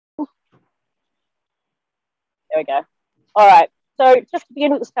There we go. All right. So just to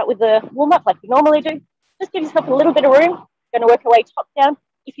begin with, we'll start with the warm-up like we normally do. Just give yourself a little bit of room. Going to work our way top down.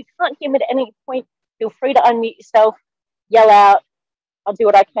 If you can't hear me at any point, feel free to unmute yourself, yell out. I'll do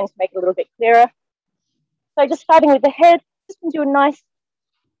what I can to make it a little bit clearer. So just starting with the head, just going to do a nice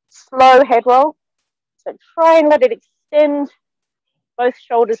slow head roll. So try and let it extend both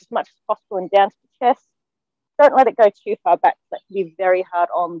shoulders as much as possible and down to the chest. Don't let it go too far back. That can be very hard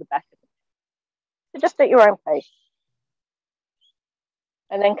on the back of it. So just at your own pace.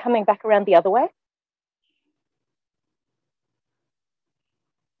 And then coming back around the other way.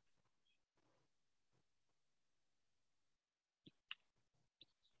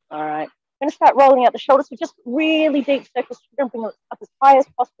 All right. I'm going to start rolling out the shoulders with just really deep circles. We're going to bring it up as high as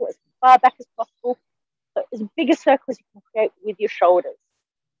possible, as far back as possible. So as big a circle as you can create with your shoulders.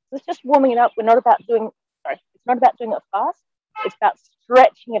 So it's just warming it up. We're not about doing, it's not about doing it fast. It's about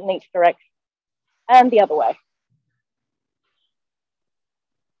stretching it in each direction. And the other way.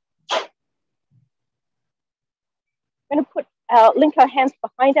 We're going to link our hands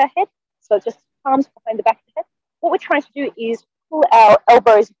behind our head. So just palms behind the back of the head. What we're trying to do is pull our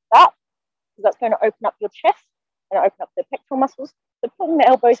elbows back, because that's going to open up your chest and open up the pectoral muscles. So pulling the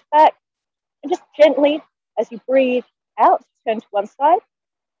elbows back, and just gently, as you breathe out, turn to one side.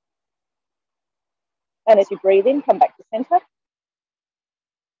 And as you breathe in, come back to center.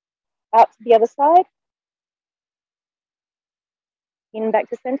 Out to the other side. In, back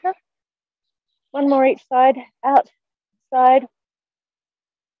to center. One more each side, out, side.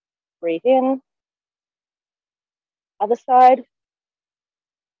 Breathe in. Other side.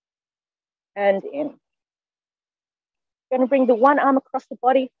 And in. Going to bring the one arm across the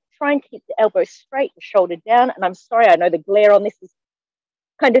body. Try and keep the elbow straight, the shoulder down. And I'm sorry, I know the glare on this is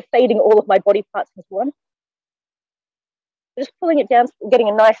kind of fading all of my body parts into one. Just pulling it down, so we're getting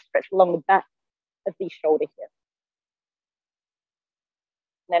a nice stretch along the back of the shoulder here.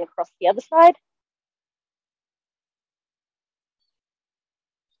 And then across the other side.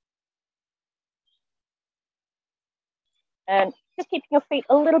 And just keeping your feet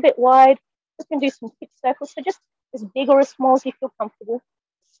a little bit wide. Just going to do some hip circles. So just as big or as small as you feel comfortable.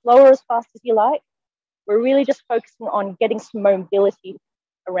 Slow or as fast as you like. We're really just focusing on getting some mobility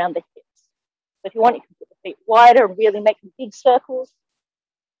around the hips. So if you want, you can put the feet wider and really make big circles.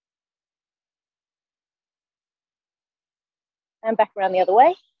 And back around the other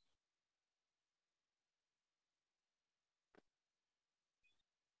way.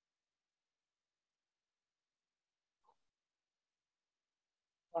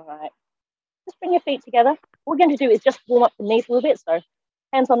 All right. Just bring your feet together. What we're going to do is just warm up the knees a little bit. So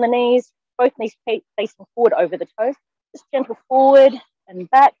hands on the knees, both knees facing forward over the toes. Just gentle forward and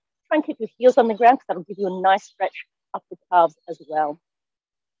back. Try and keep your heels on the ground because that'll give you a nice stretch up the calves as well.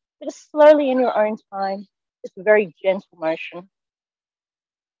 So just slowly in your own time, just a very gentle motion.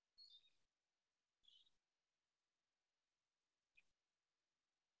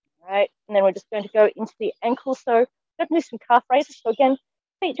 All right, and then we're just going to go into the ankles. So we're going to do some calf raises. So again,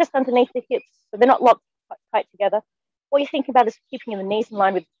 feet just underneath the hips, so they're not locked tight together. What you're thinking about is keeping the knees in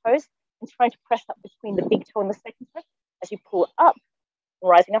line with the toes and trying to press up between the big toe and the second toe as you pull up,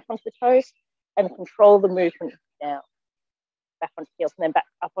 rising up onto the toes, and control the movement down. Back onto heels, and then back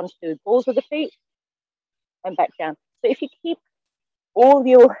up onto the balls of the feet, and back down. So if you keep all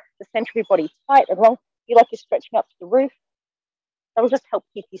the center of your body tight and long, feel like you're stretching up to the roof, that'll just help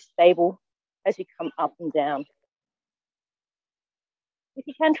keep you stable as you come up and down. If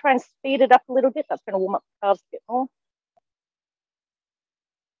you can, try and speed it up a little bit. That's going to warm up the calves a bit more.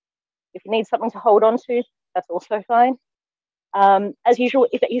 If you need something to hold on to, that's also fine. As usual,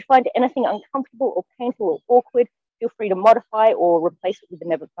 if you find anything uncomfortable or painful or awkward, feel free to modify or replace it with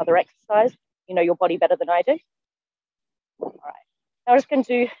another exercise. You know your body better than I do. All right. Now we're just going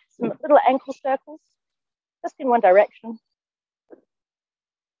to do some little ankle circles, just in one direction.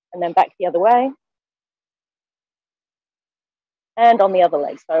 And then back the other way. And on the other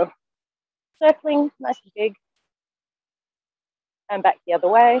leg. So circling, nice and big. And back the other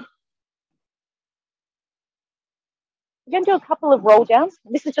way. We're going to do a couple of roll downs.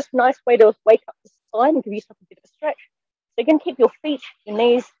 This is just a nice way to wake up the spine and give yourself a bit of a stretch. So you're going to keep your feet, your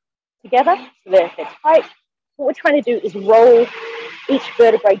knees together, so they're tight. What we're trying to do is roll each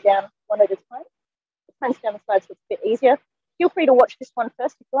vertebrae down one at a time. The hands down the side so it's a bit easier. Feel free to watch this one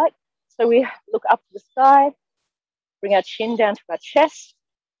first if you like. So we look up to the sky, bring our chin down to our chest,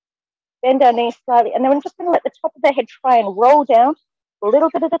 bend our knees slightly, and then we're just going to let the top of the head try and roll down a little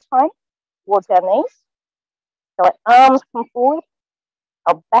bit at a time towards our knees. So our arms come forward.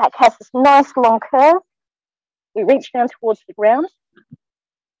 Our back has this nice long curve. We reach down towards the ground.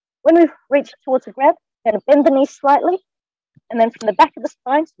 When we've reached towards the ground, Then bend the knees slightly. And then from the back of the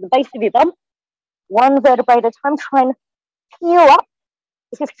spine to the base of your bum, one vertebrae at a time, try and peel up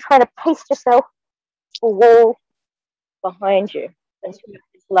as if you're trying to paste yourself to a wall behind you until your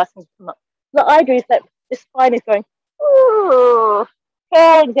lessons come up. What I do is that the spine is going, ooh,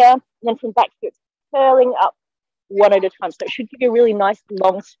 curling down, and then from back here it's curling up one at a time. So it should give you a really nice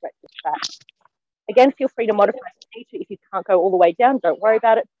long stretch of that. Again, feel free to modify if you can't go all the way down, don't worry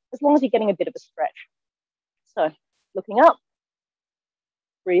about it, as long as you're getting a bit of a stretch. So looking up,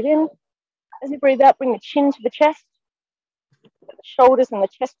 breathe in. As you breathe out, bring the chin to the chest, the shoulders and the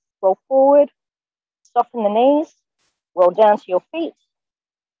chest roll forward, soften the knees, roll down to your feet,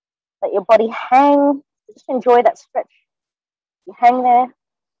 let your body hang, just enjoy that stretch. You hang there,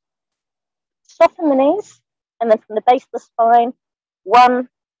 soften the knees, and then from the base of the spine, one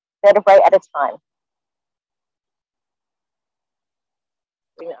vertebrae at a time.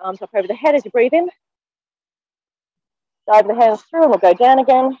 Bring the arms up over the head as you breathe in. Dive the hands through and we'll go down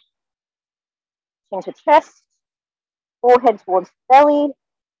again. Chin to chest, forehead towards the belly,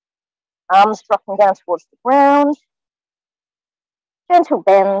 arms dropping down towards the ground, gentle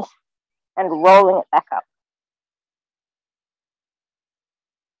bend, and rolling it back up.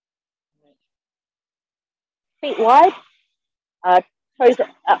 Feet wide, toes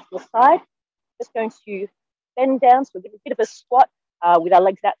out to the side. Just going to bend down, so we're getting a bit of a squat with our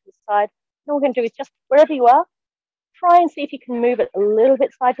legs out to the side. And all we're going to do is just wherever you are, try and see if you can move it a little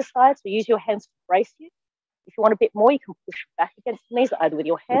bit side to side. So use your hands to brace you. If you want a bit more, you can push back against the knees, either with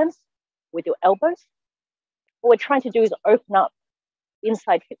your hands, with your elbows. What we're trying to do is open up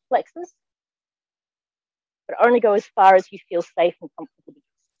inside hip flexors, but only go as far as you feel safe and comfortable.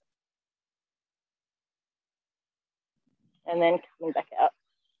 And then coming back out.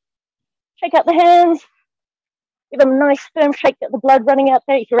 Shake out the hands. Give them a nice firm shake, get the blood running out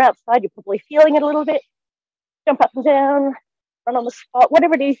there. If you're outside, you're probably feeling it a little bit. Jump up and down, run on the spot,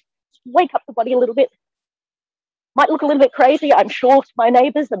 whatever it is, just wake up the body a little bit. Might look a little bit crazy, I'm sure, to my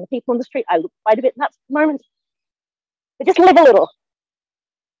neighbors and the people on the street. I look quite a bit nuts at the moment. But just live a little.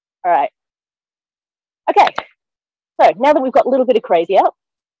 All right. Okay. So now that we've got a little bit of crazy out,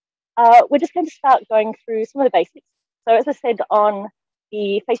 we're just going to start going through some of the basics. So as I said on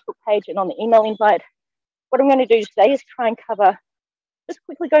the Facebook page and on the email invite, what I'm going to do today is try and cover, just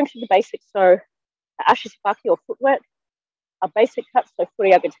quickly going through the basics. So ashisibaki or footwork, our basic cuts, so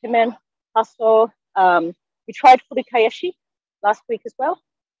Furiagate, Hasso. We tried Furikaeshi last week as well.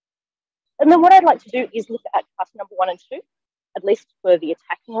 And then what I'd like to do is look at kata number 1 and 2, at least for the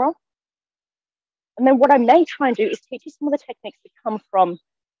attacking role. And then what I may try and do is teach you some of the techniques that come from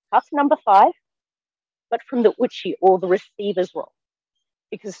kata number 5, but from the uchi or the receiver's role,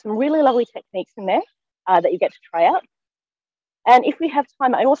 because some really lovely techniques in there that you get to try out. And if we have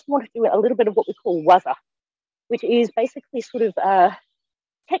time, I also want to do a little bit of what we call Waza, which is basically sort of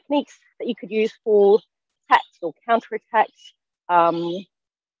techniques that you could use for attacks or counterattacks.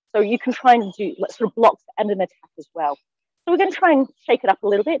 So you can try and do sort of blocks and an attack as well. So we're going to try and shake it up a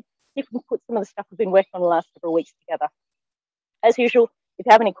little bit, see if we can put some of the stuff we've been working on the last several weeks together. As usual, if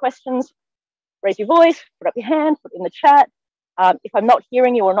you have any questions, raise your voice, put up your hand, put it in the chat. If I'm not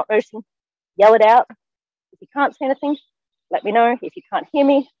hearing you or not noticing, yell it out. If you can't say anything, let me know. If you can't hear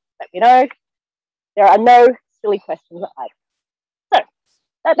me, let me know. There are no silly questions either. So,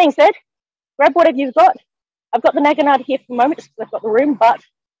 that being said, grab whatever you've got. I've got the Naginata here for the moment just because I've got the room, but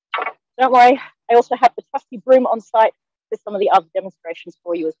don't worry, I also have the trusty broom on site for some of the other demonstrations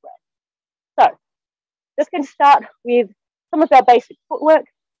for you as well. So, just going to start with some of our basic footwork.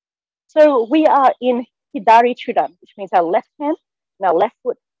 So we are in Hidari Chudan, which means our left hand and our left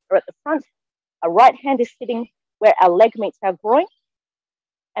foot are at the front. Our right hand is sitting where our leg meets our groin,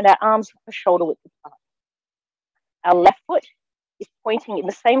 and our arms are shoulder width apart. Our left foot is pointing in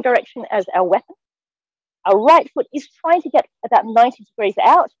the same direction as our weapon. Our right foot is trying to get about 90 degrees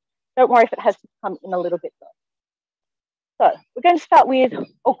out. Don't worry if it has to come in a little bit though. So we're going to start with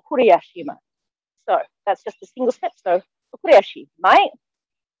Okuriashi. So that's just a single step. So Okuriashi, mai.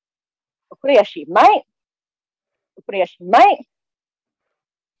 Okuriashi, mai. Okuriashi, mai.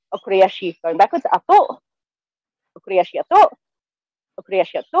 Okuriashi, going backwards, ato. Okuriashi, ato.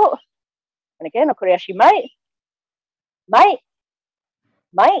 Okuriashi, ato. And again, Okuriashi, mai. Mai.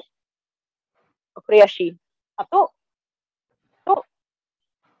 Mai. Okuriashi, ato. Ato.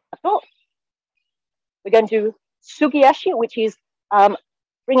 Ato. We're going to do sugiashi, which is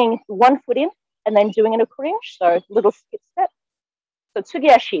bringing one foot in and then doing an okuriashi, so little skip step. So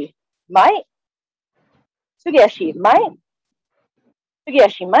tsugiashi, mai. Sugiashi, mai.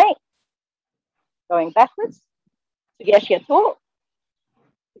 Sugiashi, mai. Going backwards. Sugiashi, ato.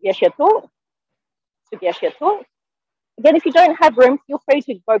 Sugiashi, ato. Tsuki ato. Again, if you don't have room, feel free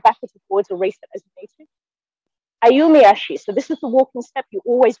to go backwards and forwards or reset as you need to. Ayumi ashi. So this is the walking step you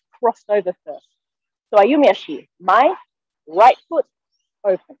always cross over first. So ayumi ashi. My right foot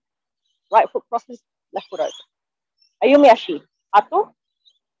open. Right foot crosses, left foot open. Ayumi ashi. Ato.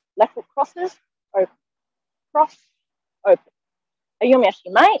 Left foot crosses, open. Cross, open. Ayumi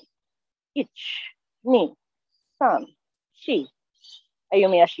ashi. Mai. Ich, ni, san, shi.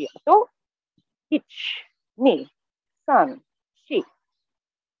 Ayumi ashi. Ato. Ich, ni, san, shi.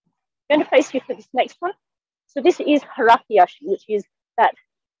 I'm going to face you for this next one. So this is Furikaeshi, which is that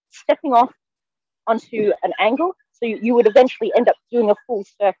stepping off onto an angle. So you would eventually end up doing a full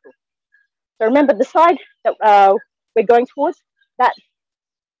circle. So remember the side that we're going towards, that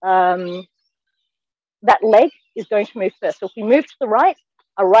leg is going to move first. So if we move to the right,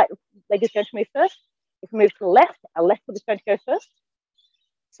 our right leg is going to move first. If we move to the left, our left foot is going to go first.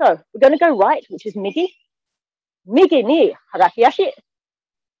 So we're going to go right, which is migi. Migi ni Furikaeshi.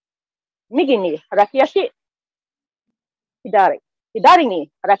 Migi ni Furikaeshi. Hidari. Hidari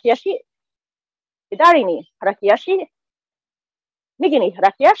ni Furikaeshi. Hidari ni Furikaeshi. Migi ni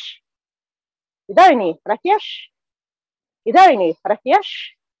Furikaeshi. Hidari ni Furikaeshi. Hidari ni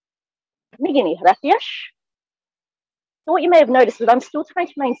Furikaeshi. Migi ni Furikaeshi. So what you may have noticed is that I'm still trying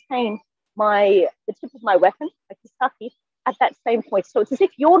to maintain the tip of my weapon, my shidachi, at that same point. So it's as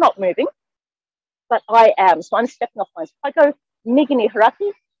if you're not moving, but I am. So I'm stepping off mine. So if I go migi ni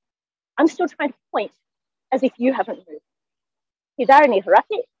Furikaeshi, I'm still trying to point as if you haven't moved. Hidari ni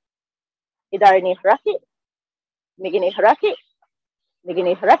Furikaeshi. Hidari ni Furikaeshi. Migi ni Furikaeshi. Migi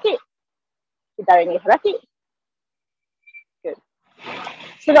ni Furikaeshi. Hidari ni Furikaeshi. Good.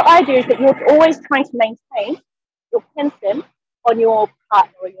 So the idea is that you're always trying to maintain your pen on your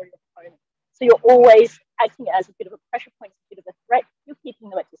partner or your opponent. So you're always acting as a bit of a pressure point, a bit of a threat. You're keeping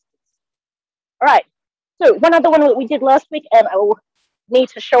them at distance. All right. So one other one that we did last week, and I will need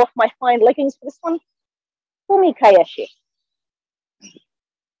to show off my fine leggings for this one. Furikaeshi.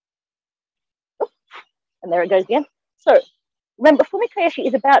 And there it goes again. So remember, Furikaeshi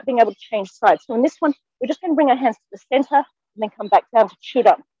is about being able to change sides. So in this one, we're just going to bring our hands to the center and then come back down to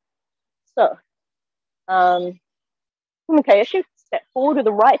shida. So Furikaeshi, step forward with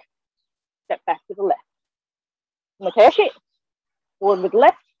the right, step back with the left. Furikaeshi, forward with the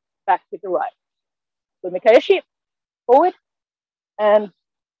left, back with the right. Furikaeshi, forward, and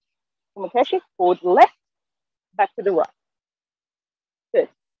Furikaeshi, forward to the left, back to the right. Good.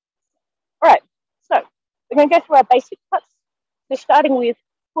 All right, so we're going to go through our basic cuts. So starting with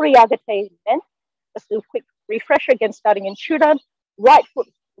Furiagate then. Let's do a quick refresher again, starting in Shudan. Right foot,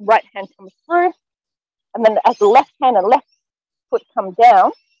 right hand comes through. And then as the left hand and left foot come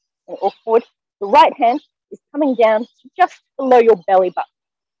down or forward, the right hand is coming down to just below your belly button.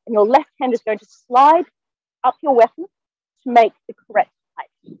 And your left hand is going to slide up your weapon to make the correct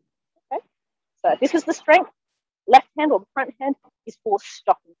height. Okay? So this is the strength. Left hand or the front hand is for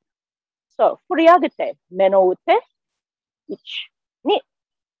stopping. So, Furiagate, meno ute, ich, ni.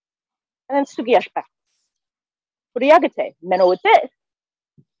 And then sugiyashi back. Furiagate, meno ute,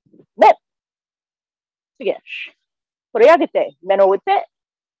 ne. Sugiyashi. Furiagate, meno ute,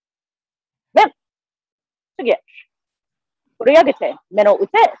 ne. Sugiyashi. Furiagate, meno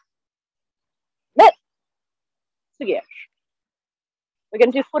ute, ne. Sugiyashi. We're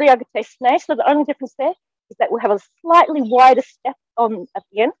going to do Furiagate sune. So the only difference there is that we'll have a slightly wider step on at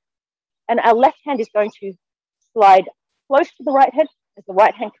the end. And our left hand is going to slide close to the right hand as the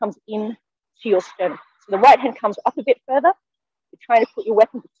right hand comes in to your sternum. So the right hand comes up a bit further. You're trying to put your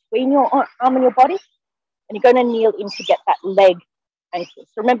weapon between your arm and your body. And you're going to kneel in to get that leg ankle.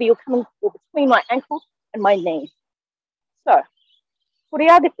 So remember, you're coming between my ankle and my knee. So,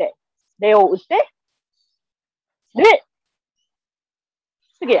 Furiagate, neo ute, sune,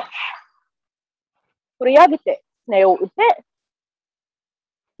 sugiyashi. Furiagate, neo ute,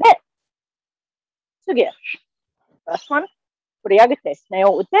 ne. Sugiyashi. First one, Furiagate,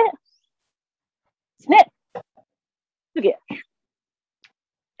 neo ute, sune, sugiyashi.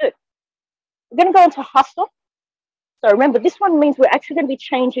 Good. We're going to go into Hasso. So remember, this one means we're actually going to be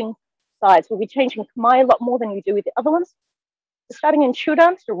changing sides. We'll be changing kamae a lot more than you do with the other ones. So starting in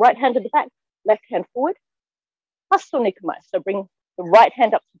Shudan, so right hand at the back, left hand forward. Hasso ni kamae. So bring the right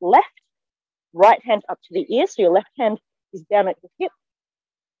hand up to the left, right hand up to the ear. So your left hand is down at the hip.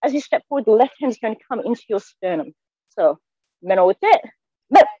 As you step forward, the left hand is going to come into your sternum. So, meno ute,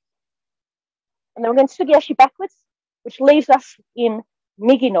 me. And then we're going to sugiyashi backwards, which leaves us in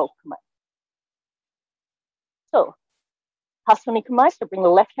migi no kamae. So, hasso ni kamae, so bring the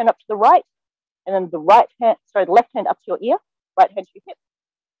left hand up to the right, and then the left hand up to your ear, right hand to your hip.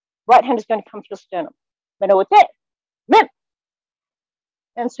 Right hand is going to come to your sternum. Meno ote, men.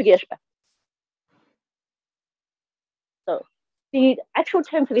 And tsuki back. So the actual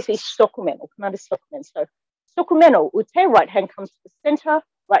term for this is sokumen, or command is sokumen. So sokumeno ute, right hand comes to the center,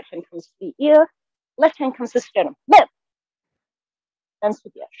 right hand comes to the ear, left hand comes to the sternum. Men. And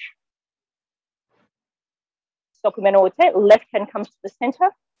tsuki. Sokumeno ute, left hand comes to the center,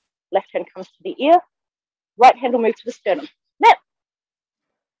 left hand comes to the ear, right hand will move to the sternum. Men.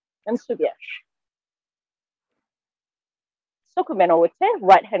 And tsuki. Sokumeno ute,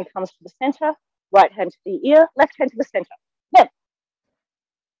 right hand comes to the center, right hand to the ear, left hand to the center. Men.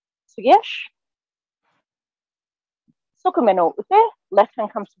 Tsugi. Sokumeno ute, left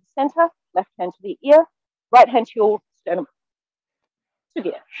hand comes to the center, left hand to the ear, right hand to your sternum.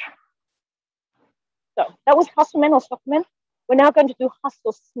 Tsugi. So that was Hassomen or Sokumen. We're now going to do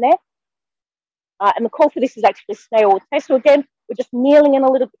Hasso sune. And the call for this is actually sune or ute. So again, we're just kneeling in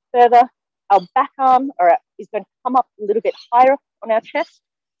a little bit further. Our back arm is going to come up a little bit higher on our chest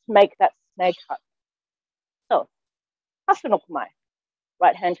to make that snake cut. So, Hasso no kumai.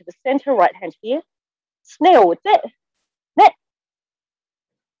 Right hand to the center, right hand to the ear. Sune or ute. Ne.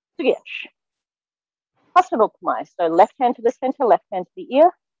 Tsugi. Hasso no kumai. So left hand to the center, left hand to the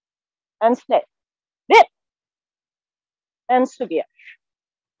ear. And sune. Ne. And tsugi.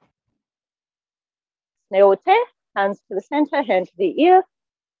 Sune ute, hands to the center, hand to the ear.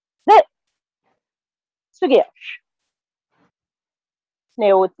 Ne. Tsugi. Sune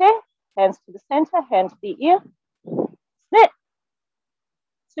ute, hands to the center, hand to the ear. Ne.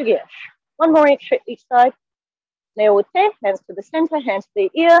 Tsugi. One more each side. Sune ute, hands to the center, hand to the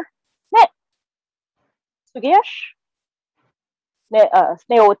ear. Ne. Tsugi.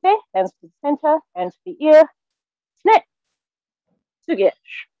 Sune ute, hands to the center, hand to the ear. Ne. Tsugi.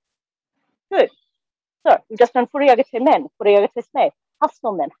 Good. So we've just done Furiagate men, Furiagate sune,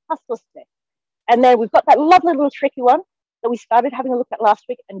 Hasso men, Hasso sune. And then we've got that lovely little tricky one that we started having a look at last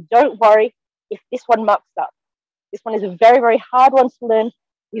week. And don't worry if this one mucks up. This one is a very, very hard one to learn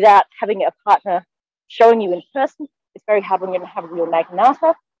without having a partner showing you in person. It's very hard when you're having your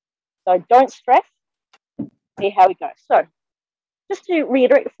Naginata. So don't stress. See how we go. So just to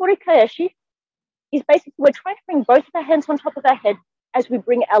reiterate, Furikaeshi is basically we're trying to bring both of our hands on top of our head as we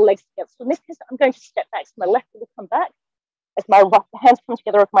bring our legs together. So in this case, I'm going to step back. So my left will come back as my hands come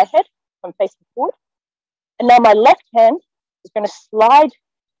together with my head. I'm facing forward. And now my left hand is going to slide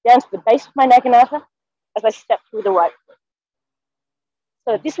down to the base of my Naginata as I step through the right foot.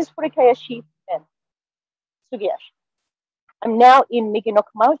 So this is Furikaeshi and Tsugi. I'm now in Migi no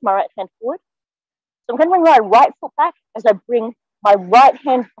Kama with my right hand forward. So I'm going to bring my right foot back as I bring my right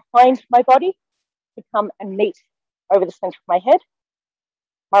hand behind my body to come and meet over the center of my head.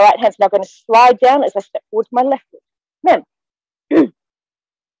 My right hand's now going to slide down as I step forward to my left foot. Then,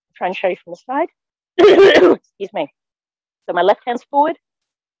 try and show you from the side. Excuse me. So my left hand's forward.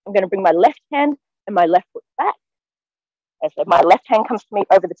 I'm going to bring my left hand and my left foot back. As my left hand comes to meet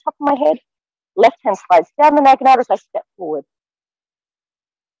over the top of my head. Left hand slides down the Naginata as I step forward.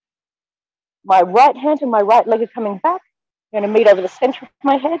 My right hand and my right leg are coming back. I'm going to meet over the center of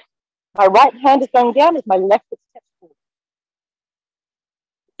my head. My right hand is going down as my left foot steps forward.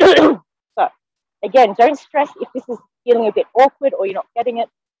 So, again, don't stress if this is feeling a bit awkward or you're not getting it.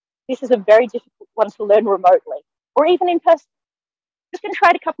 This is a very difficult one to learn remotely or even in person. Just going to try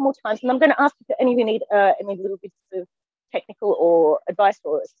it a couple more times, and I'm going to ask if any of you need any little bits of technical or advice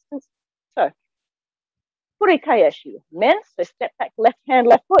or assistance. So, Furikaeshi, men. So step back, left hand,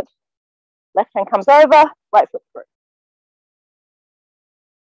 left foot. Left hand comes over, right foot through.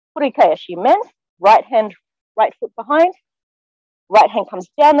 Furikaeshi, men. Right hand, right foot behind. Right hand comes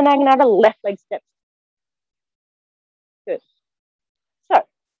down the Naginata, left leg steps. Good. So,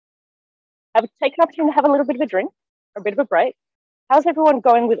 take an opportunity to have a little bit of a drink, or a bit of a break. How's everyone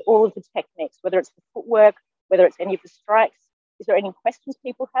going with all of the techniques, whether it's the footwork, whether it's any of the strikes? Is there any questions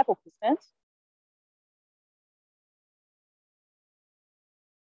people have or concerns?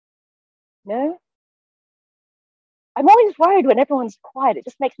 No? I'm always worried when everyone's quiet. It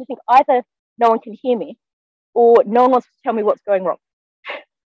just makes me think either no one can hear me or no one wants to tell me what's going wrong.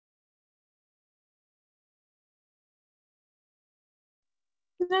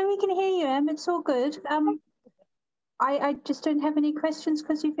 No, we can hear you, Em. It's all good. I just don't have any questions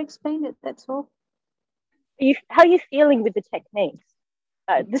because you've explained it, that's all. How are you feeling with the techniques?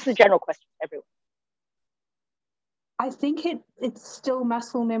 This is a general question for everyone. I think it's still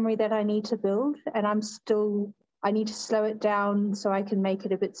muscle memory that I need to build, and I need to slow it down so I can make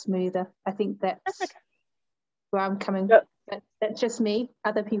it a bit smoother. I think that's okay. Where I'm coming. No. That's just me.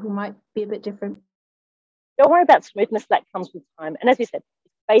 Other people might be a bit different. Don't worry about smoothness, that comes with time. And as you said,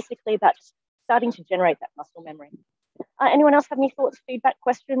 it's basically about just starting to generate that muscle memory. Anyone else have any thoughts, feedback,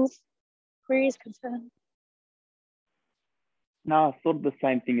 questions, queries, concerns? No, sort of the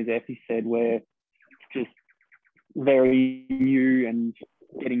same thing as Effie said, where it's just very new and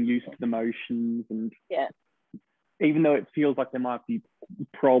getting used to the motions. And yeah, even though it feels like there might be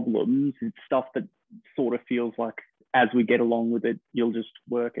problems, it's stuff that sort of feels like as we get along with it, you'll just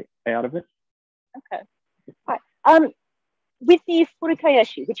work it out of it. Okay. All right. With the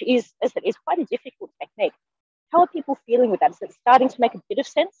Furikaeshi, which is, as it is quite a difficult technique, how are people feeling with that? Is it starting to make a bit of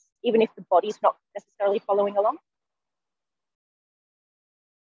sense, even if the body's not necessarily following along?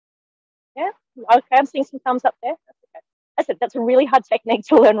 Yeah, okay, I'm seeing some thumbs up there. That's okay. I said that's a really hard technique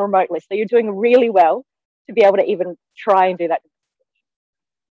to learn remotely, so you're doing really well to be able to even try and do that.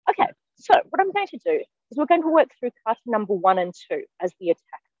 Okay, so what I'm going to do is we're going to work through kata number 1 and 2 as the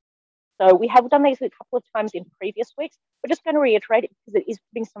attack. So we have done these a couple of times in previous weeks. We're just going to reiterate it because it is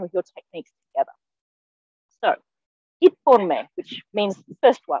putting some of your techniques together. So, ipponme, which means the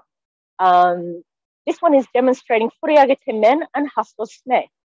first one. This one is demonstrating Furiagate men and Hasso sune.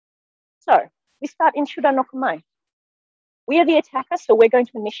 So, we start in Shura no Kamae. We are the attacker, so we're going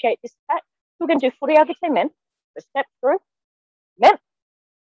to initiate this attack. We're going to do Furiagate men, so step through, men.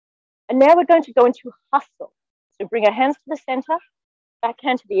 And now we're going to go into Hasso. So bring our hands to the center, back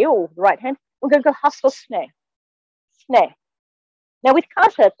hand to the ear, or the right hand. We're going to go Hasso sune. Sune. Now with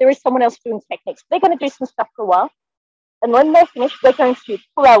kata, there is someone else doing techniques. They're going to do some stuff for a while. And when they're finished, we're going to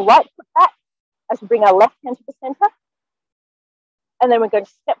pull our right foot back as we bring our left hand to the center. And then we're going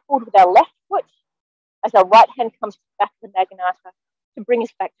to step forward with our left foot as our right hand comes back to the Naginata to bring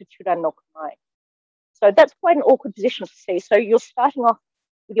us back to Chura no Kamae. So that's quite an awkward position to see. So you're starting off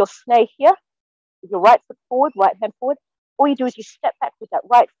with your sune here, with your right foot forward, right hand forward. All you do is you step back with that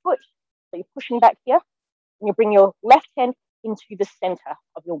right foot. So you're pushing back here, and you bring your left hand into the center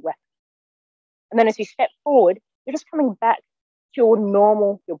of your weapon. And then as you step forward, you're just coming back to your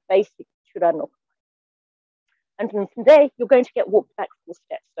normal, your basic Chura no Kamae. And from there, you're going to get walked back 4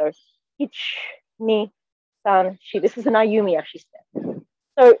 steps. So, ich, ni, san, shi. This is an Ayumiashi step.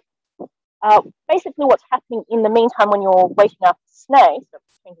 So, basically what's happening in the meantime when you're waiting up sune,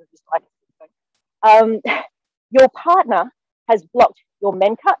 your partner has blocked your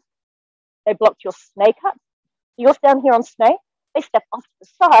men cut. They blocked your sune cut. So you're down here on sune. They step off to the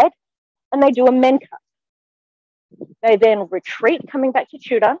side and they do a men cut. They then retreat, coming back to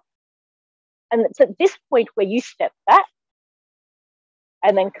Chura. And it's at this point where you step back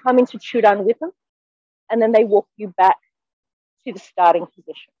and then come into Chudan with them. And then they walk you back to the starting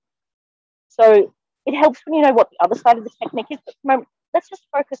position. So it helps when you know what the other side of the technique is. But for the moment, let's just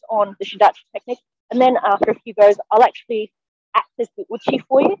focus on the shidachi technique. And then after a few goes, I'll actually act as the uchi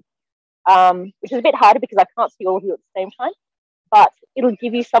for you, which is a bit harder because I can't see all of you at the same time. But it'll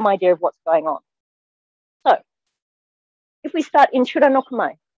give you some idea of what's going on. So if we start in Chura no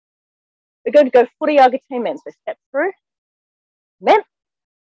Kamae, we're going to go Furiagate men, so step through, men.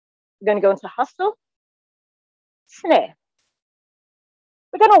 We're going to go into Hasso, sune.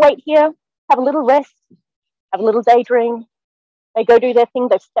 We're going to wait here, have a little rest, have a little daydream. They go do their thing,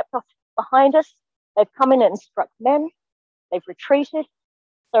 they've stepped off behind us, they've come in and struck men, they've retreated.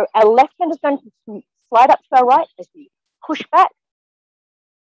 So our left hand is going to slide up to our right as we push back.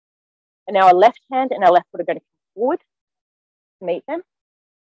 And now our left hand and our left foot are going to come forward to meet them.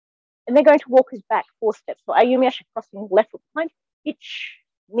 And they're going to walk us back 4 steps. So Ayumiashi crossing left foot behind. Ich,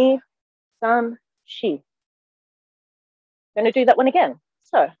 ni, san, shi. Going to do that one again.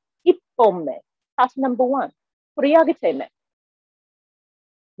 So, ipponme, kata number 1. Furiagate me.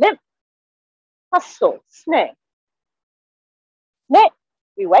 Men. Hasso, sune. Ne.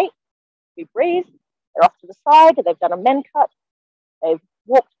 We wait. We breathe. They're off to the side. They've done a men cut. They've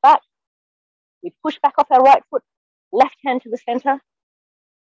walked back. We push back off our right foot. Left hand to the center.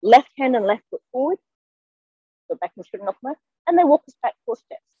 Left hand and left foot forward. Go back and Chura no Kamae. And they walk us back 4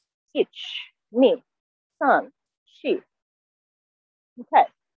 steps. Ich, ni, san, shi. Okay.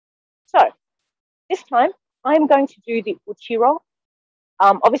 So this time I'm going to do the uchi roll.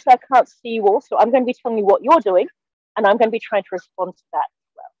 Obviously I can't see you all, so I'm going to be telling you what you're doing, and I'm going to be trying to respond to that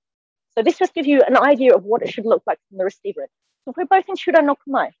as well. So this just gives you an idea of what it should look like from the receiver. So if we're both in Chura no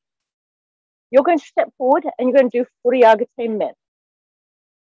Kamae, you're going to step forward and you're going to do Furiagate men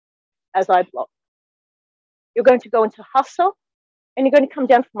as I block. You're going to go into Hasso, and you're going to come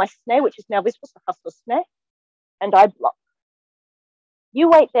down from my sune, which is now visible, so Hasso sune, and I block. You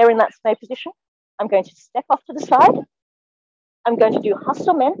wait there in that sune position. I'm going to step off to the side. I'm going to do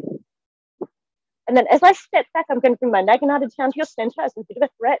Hasso men. And then as I step back, I'm going to bring my Naginata down to your center as a bit of a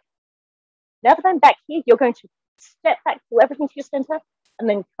threat. Now that I'm back here, you're going to step back, pull everything to your center, and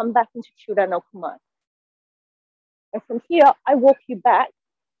then come back into Chura no Kumai. And from here, I walk you back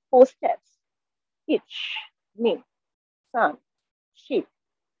 4 steps. Ich, ni, san, shi.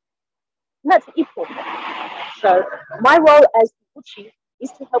 And that's Ippo. So my role as the uchi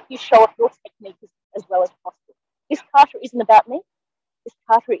is to help you show off your technique as well as possible. This kata isn't about me. This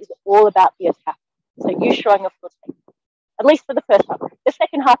kata is all about the attack. So you showing off your technique, at least for the first half. The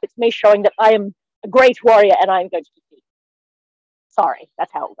second half, it's me showing that I am a great warrior and I'm going to defeat. Sorry,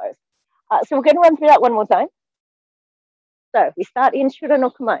 that's how it goes. So we're going to run through that one more time. So we start in Chura no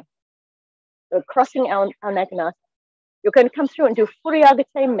Kumai. So crossing our Naginata. You're going to come through and do Furiagate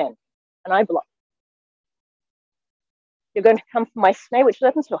men, and I block. You're going to come for my sune, which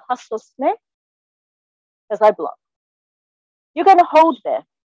opens to Hasso sune, as I block. You're going to hold there.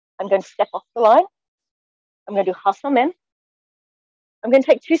 I'm going to step off the line. I'm going to do Hasso men. I'm going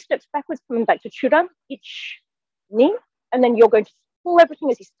to take 2 steps backwards, coming back to Churan, ich, ni, and then you're going to pull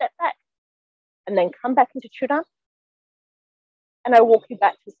everything as you step back, and then come back into Churan, and I walk you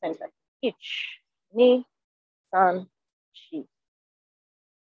back to the center. Ich, ni, san, shi.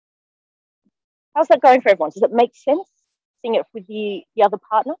 How's that going for everyone? Does it make sense? Seeing it with the other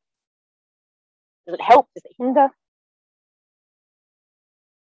partner? Does it help? Does it hinder?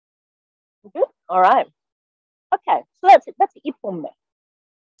 Good. All right. Okay, so that's Ippon.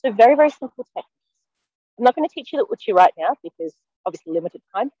 So very, very simple techniques. I'm not going to teach you the uchi right now because obviously limited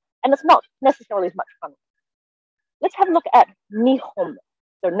time, and it's not necessarily as much fun. Let's have a look at nihome.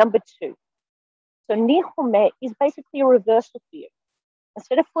 So number 2. So nihome is basically a reversal for you.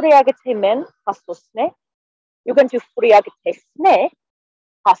 Instead of Furiagate men, Hasso sune, you're going to do Furiagate sune,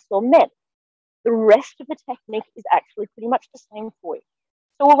 Hasso men. The rest of the technique is actually pretty much the same for you.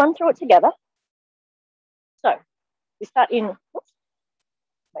 So we'll run through it together. So we start in, oops,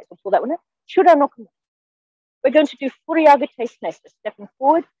 might as well pull that one out. Chura no Kumai. We're going to do Furiagate sune, so stepping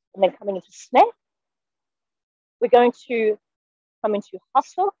forward and then coming into sune. We're going to come into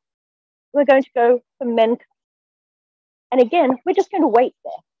Hasso. We're going to go for men. And again, we're just going to wait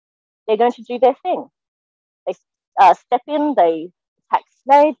there. They're going to do their thing. They step in, they attack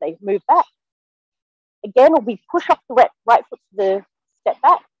sune, they move back. Again, we push off the right foot to the step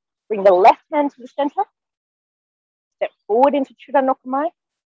back, bring the left hand to the center, step forward into Chura no Kumai,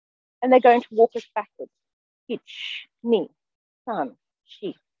 and they're going to walk us backwards. Ich, ni, san,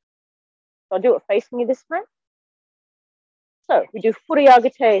 shi. So I'll do it facing you this time. So we do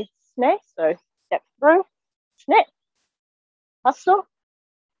Furiagate sune, so step through, sune, Hasso,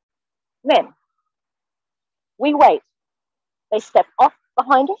 men. We wait. They step off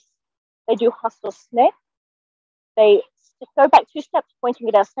behind us. They do Hasso sune. They go back 2 steps, pointing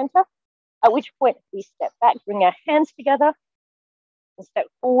at our center, at which point we step back, bring our hands together, and step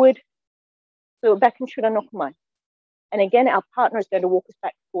forward. So we're back in Chura no Kumai. And again, our partner is going to walk us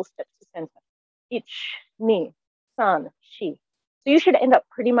back 4 steps to center. Ich, ni, san, shi. So you should end up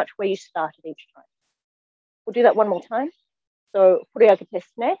pretty much where you started each time. We'll do that one more time. So Furiagate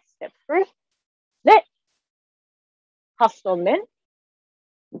sune, step through, sune, Hasso men,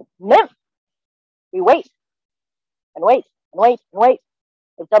 men. We wait and wait and wait and wait.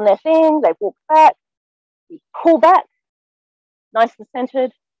 They've done their thing, they've walked back, we pull back, nice and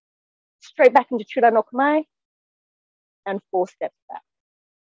centered, straight back into Chura no Kumai, and 4 steps back.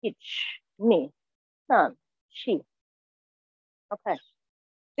 Ich, ni, san, shi. Okay.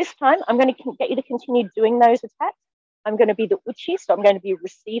 This time, I'm going to get you to continue doing those attacks. I'm going to be the uchi, so I'm going to be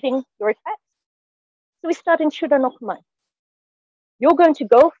receiving your attacks. So we start in Chura no Kumai. You're going to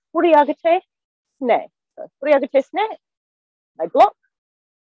go Furiagate sune. So Furiagate sune, I block.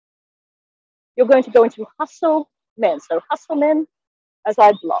 You're going to go into Hasso men. So Hasso men as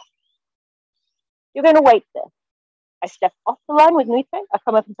I block. You're going to wait there. I step off the line with Nute. I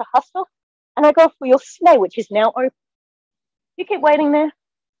come up into Hasso, and I go for your sune, which is now open. You keep waiting there.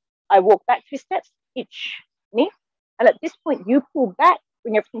 I walk back 2 steps, ich, ni, and at this point you pull back,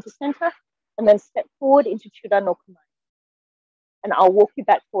 bring everything to center, and then step forward into Chura no Kumai. And I'll walk you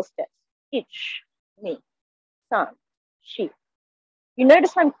back 4 steps, ich, ni, san, shi. You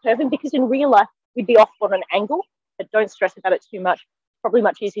notice I'm curving because in real life we'd be off on an angle, but don't stress about it too much. Probably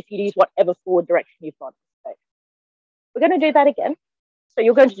much easier if you use whatever forward direction you've got. Okay. We're going to do that again. So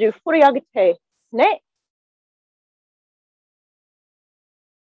you're going to do Furiagate sune,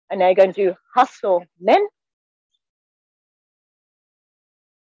 and now you're going to do Hasso men.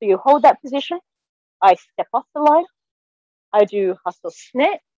 So you hold that position. I step off the line. I do Hasso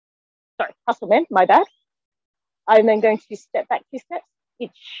sune. Sorry, Hasso men, my bad. I'm then going to step back 2 steps. Ich,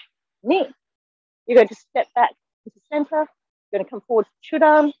 ni. You're going to step back into center. You're going to come forward to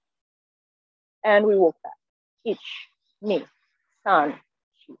Churan. And we walk back. Ich, ni, san,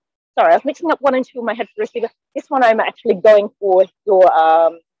 sorry, I was mixing up 1 and 2 in my head for the receiver. This one I'm actually going for your,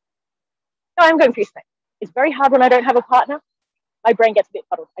 no, I'm going for your snake. It's very hard when I don't have a partner. My brain gets a bit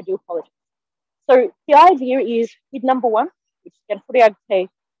fuddled. I do apologize. So the idea is with number 1, which is again Furiagate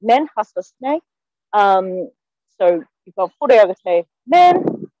men, Hasso, sune. So you've got Furiagate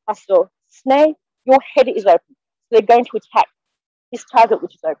men, Hasso, sune. Your head is open. So they're going to attack this target,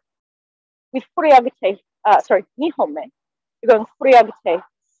 which is open. With Furiagate, Nihon men, you're going Furiagate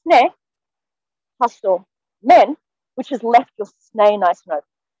sune, Hasso, men, which has left your sune nice and open.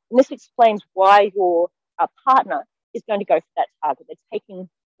 And this explains why your partner is going to go for that target. They're taking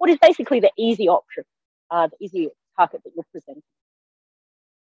what is basically the easy option, the easy target that you're presenting.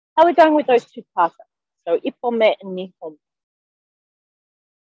 How are we going with those 2 kata? So ippome and nihon.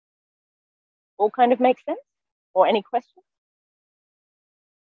 All kind of makes sense? Or any questions?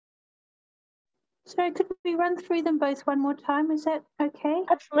 So could we run through them both one more time? Is that okay?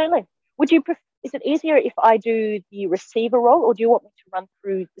 Absolutely. Would you is it easier if I do the receiver role, or do you want me to run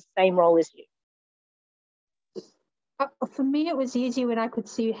through the same role as you? For me, it was easier when I could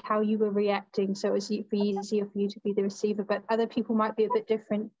see how you were reacting, so it was easier for you to be the receiver, but other people might be a bit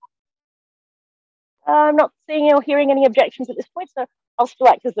different. I'm not seeing or hearing any objections at this point, so I'll still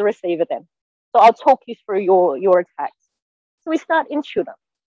act as the receiver then. So I'll talk you through your attacks. So we start in shooter.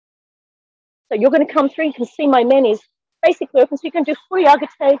 So you're going to come through, you can see my men is basically open, so you can do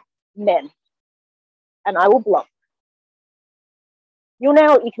Furiagate men, and I will block. You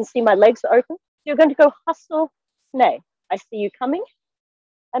can see my legs are open, so you're going to go Hasso, sune. I see you coming,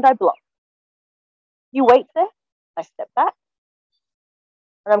 and I block. You wait there, I step back,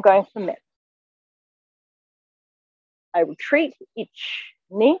 and I'm going for men. I retreat, ich,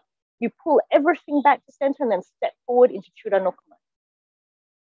 ni. You pull everything back to center and then step forward into Chura no Kamae.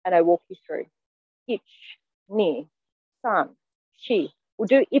 And I walk you through. Ich, ni, san, shi. We'll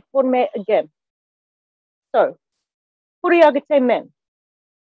do ippon me again. So, Furiagate men.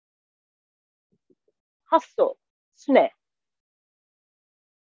 Hasso, sune.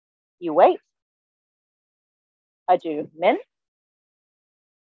 You wait. I do men.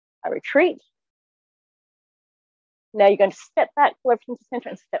 I retreat. Now you're going to step back, pull everything to center,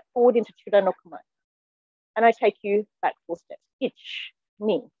 and step forward into Chura no Kamae. And I take you back 4 steps. Ich,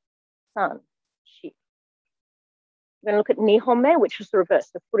 ni, san, shi. We're going to look at nihon me, which is the reverse.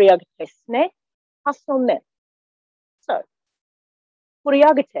 So Furiagate sune, Hasso men. So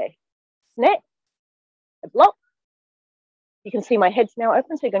Furiagate sune, I block. You can see my head's now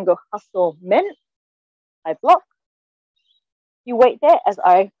open, so you're going to go Hasso men. I block. You wait there as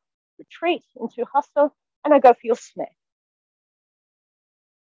I retreat into Hasso, and I go for your sune.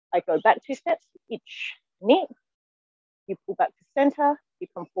 I go back 2 steps, ich, ni. You pull back to center, you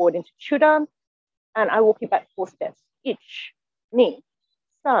come forward into chudan, and I walk you back 4 steps, ich, ni,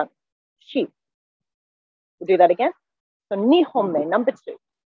 san, shi. We'll do that again. So nihon me, number 2.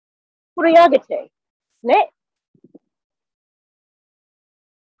 Furiagate, sune.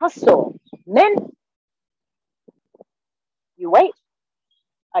 Hasso, men. You wait.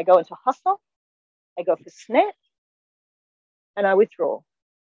 I go into hasso. I go for sune. And I withdraw.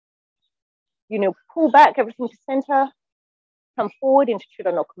 You pull back everything to center, come forward into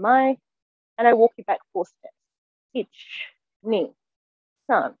Chura no Kamae, and I walk you back 4 steps. Ich, ni,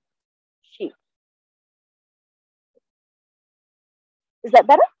 san, shi. Is that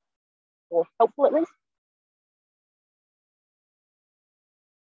better? Or helpful at least?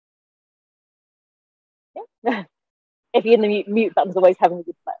 Yeah. If you're in the mute button's always having a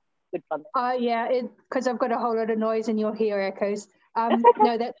good fun. Yeah, because I've got a whole lot of noise and you'll hear echoes. That's okay.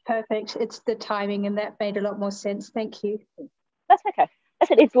 No, that's perfect. It's the timing, and that made a lot more sense. Thank you. That's okay. I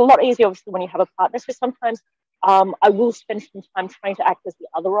said it's a lot easier, obviously, when you have a partner. So sometimes I will spend some time trying to act as the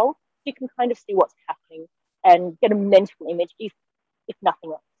other role. You can kind of see what's happening and get a mental image, if nothing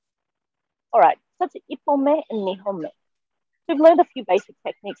else. All right, so it's ippon-me and nihon-me. So we've learned a few basic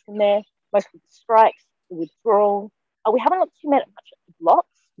techniques in there, mostly the strikes, the withdrawal. We haven't looked too much at the blocks.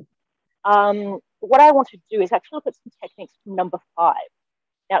 What I want to do is actually look at some techniques from number 5.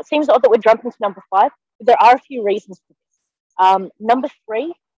 Now, it seems odd that we're jumping to number 5, but there are a few reasons for this. Number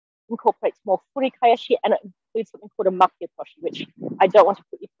 3 incorporates more Furikaeshi, and it includes something called a maki Otoshi, which I don't want to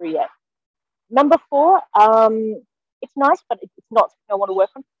put you through yet. Number 4, it's nice, but it's not something I want to work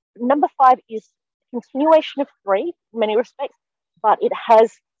on. Number 5 is a continuation of 3 in many respects, but it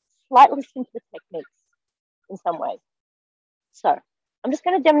has slightly simpler techniques in some ways. So I'm just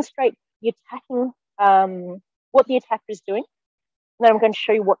going to demonstrate the attacking, what the attacker is doing. And then I'm going to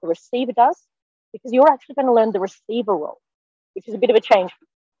show you what the receiver does, because you're actually going to learn the receiver role, which is a bit of a change.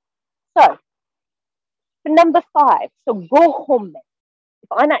 So for number 5, so gohonme, the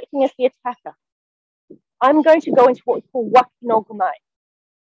I'm acting as the attacker, I'm going to go into what we call waki no gomai,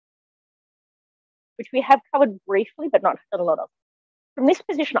 which we have covered briefly, but not done a lot of. From this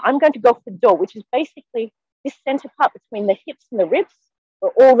position, I'm going to go for the door, which is basically this center part between the hips and the ribs,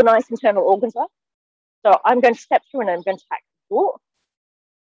 where all the nice internal organs are. So I'm going to step through and I'm going to attack the door.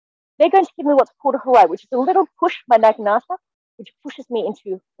 They're going to give me what's called a harai, which is a little push by Naginata, which pushes me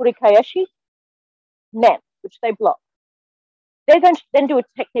into Furikaeshi, men, which they block. They're going to then do a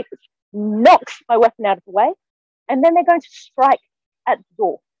technique which knocks my weapon out of the way, and then they're going to strike at the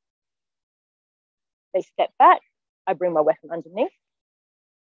door. They step back, I bring my weapon underneath,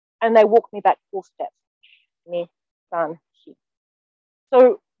 and they walk me back 4 steps. Ni, san, shi.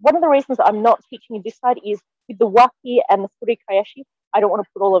 So one of the reasons I'm not teaching you this side is with the waki and the Furikaeshi, I don't want to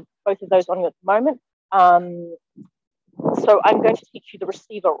put both of those on you at the moment. So I'm going to teach you the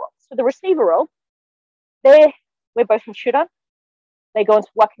receiver roll. So the receiver roll, we're both in Shudan. They go into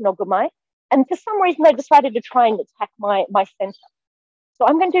waki no gomai, and for some reason they decided to try and attack my center. So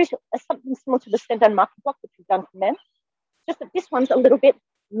I'm going to do something similar to the sendan maki block, which we've done for men, just that this one's a little bit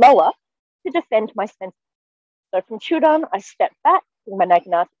lower to defend my center. So from Shudan, I step back, bring my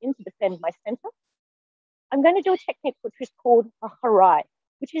Naginata in to defend my center. I'm going to do a technique which is called a harai,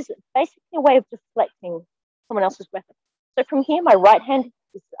 which is basically a way of deflecting someone else's weapon. So from here, my right hand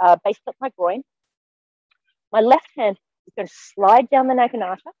is based up my groin. My left hand is going to slide down the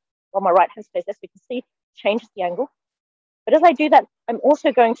Naginata while my right hand stays there. So you can see it changes the angle. But as I do that, I'm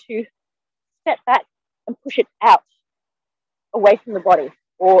also going to step back and push it out away from the body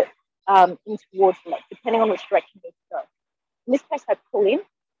or in towards the leg, depending on which direction you go. In this case, I pull in.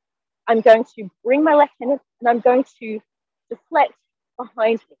 I'm going to bring my left hand in, and I'm going to deflect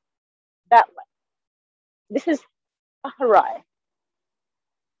behind me that way. This is a harai.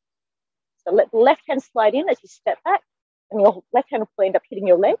 So let the left hand slide in as you step back, and your left hand will end up hitting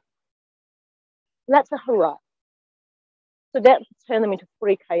your leg. And that's a harai. So that will turn them into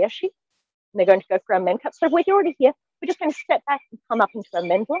Furikaeshi, and they're going to go for our men cut. So if we're already here, we're just going to step back and come up into a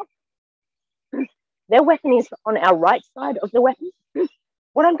men block. Their weapon is on our right side of the weapon.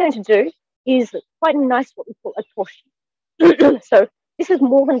 What I'm going to do is quite a nice, what we call Otoshi. So this is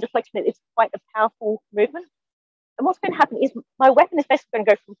more than deflection. It's quite a powerful movement. And what's going to happen is my weapon is basically going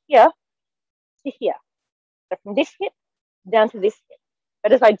to go from here to here. So from this hip down to this hip.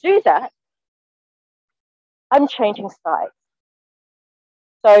 But as I do that, I'm changing sides.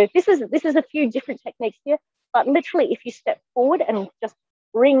 So this is a few different techniques here, but literally if you step forward and just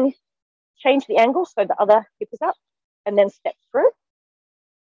change the angle so the other hip is up and then step through,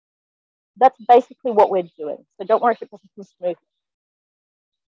 that's basically what we're doing. So don't worry if it doesn't come smoothly.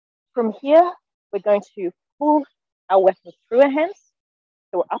 From here, we're going to pull our weapon through our hands.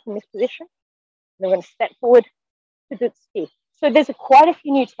 So we're up in this position. And then we're going to step forward to the tsuki. So there's quite a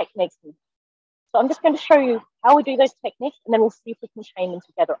few new techniques in. So I'm just going to show you how we do those techniques, and then we'll see if we can chain them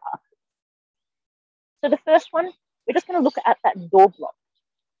together after. So the first one, we're just going to look at that door block.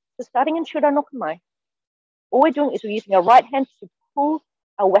 So starting in Shudan no Kamae, all we're doing is we're using our right hand to pull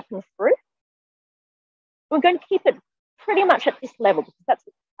our weapon through. We're going to keep it pretty much at this level because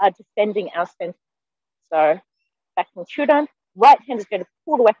that's defending our center. So back in Shudan, right hand is going to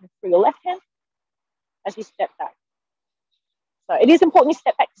pull the weapon through your left hand as you step back. So it is important you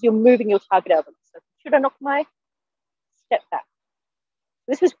step back because you're moving your target over. So Shudan no Kamae, step back.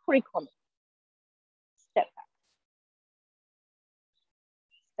 This is pretty common. Step back.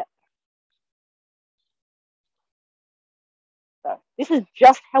 Step back. So this is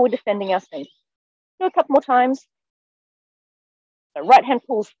just how we're defending our center. Do a couple more times. So right hand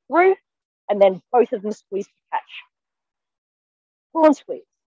pulls through, and then both of them squeeze to catch. Pull and squeeze.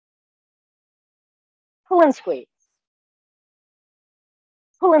 Pull and squeeze.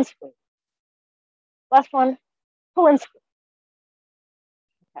 Pull and squeeze. Last one, pull and squeeze.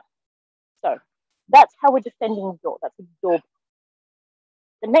 Okay. So that's how we're defending the door. That's a door block.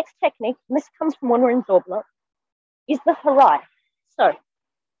 The next technique, and this comes from when we're in door block, is the harai. So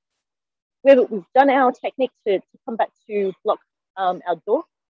we've done our technique to come back to block our door.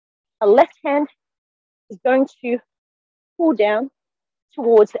 Our left hand is going to pull down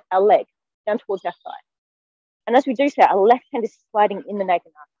towards our leg, down towards our thigh. And as we do so, our left hand is sliding in the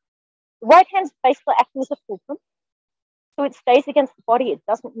Naginata. The right hand is basically acting as a fulcrum. So it stays against the body, it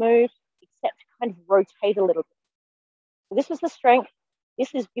doesn't move, except to kind of rotate a little bit. So this is the strength,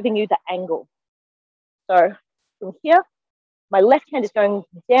 this is giving you the angle. So from here, my left hand is going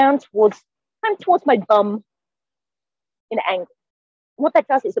down towards my bum in an angle. And what that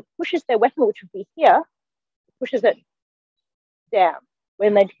does is it pushes their weapon, which would be here, it pushes it down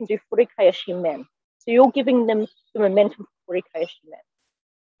when they can do Furikaeshi men. So you're giving them the momentum for Furikaeshi men.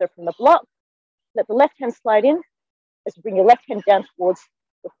 So from the block, let the left hand slide in as you bring your left hand down towards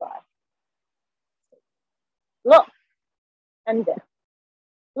the thigh. Block and down.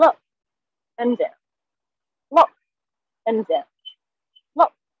 Block and down. Block and down.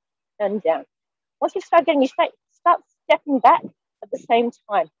 Block and down. Once you start getting, start stepping back at the same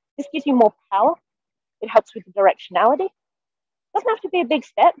time. This gives you more power. It helps with the directionality. Doesn't have to be a big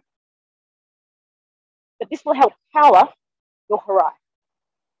step, but this will help power your Harai.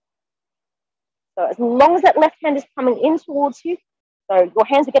 So as long as that left hand is coming in towards you, so your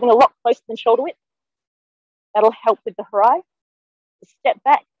hands are getting a lot closer than shoulder width, that'll help with the Harai. The step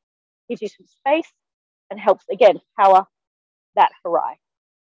back gives you some space and helps, again, power that Harai.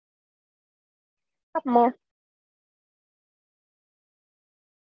 Couple more.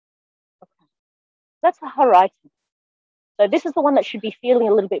 Okay. That's a Harai. So this is the one that should be feeling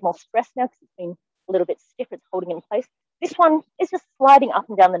a little bit more stressed now because it's been a little bit stiff, it's holding in place. This one is just sliding up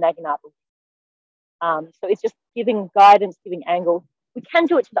and down the Naginata. So it's just giving guidance, giving angle. We can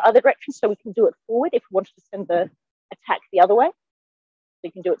do it to the other direction, so we can do it forward if we wanted to send the attack the other way. So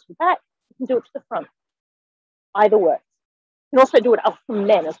you can do it to the back, you can do it to the front. Either works. You can also do it up from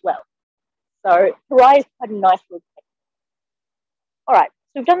men as well. So Harai is quite a nice little technique. All right,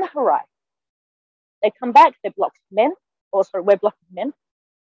 so we've done the Harai. They come back, they're blocked men. Oh, sorry, we're blocking men.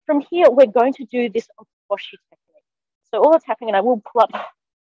 From here, we're going to do this Otoshi technique. So all that's happening, and I will pull up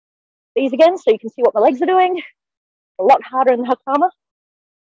these again so you can see what my legs are doing. A lot harder in the Hakama.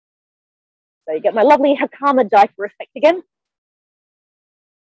 So you get my lovely Hakama diaper effect again.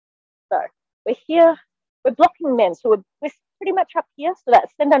 So we're here, we're blocking men. So we're pretty much up here. So that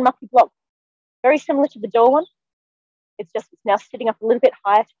Sendan Maki block, very similar to the door one. It's now sitting up a little bit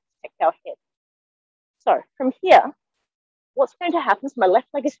higher to protect our head. So from here, what's going to happen, so my left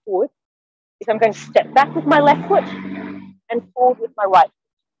leg is forward, is I'm going to step back with my left foot and forward with my right foot.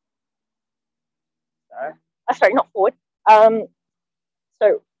 So, sorry, not forward.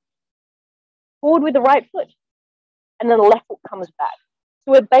 So forward with the right foot, and then the left foot comes back.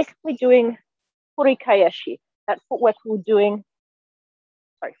 So we're basically doing Furikaeshi, that footwork we're doing,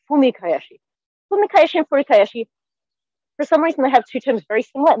 Fumikaeshi. Fumikaeshi and Furikaeshi, for some reason they have two terms very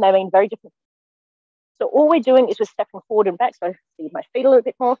similar and they mean very different. So all we're doing is we're stepping forward and back. So I see my feet a little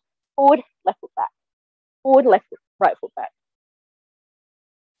bit more. Forward, left foot back. Forward, left foot, right foot back.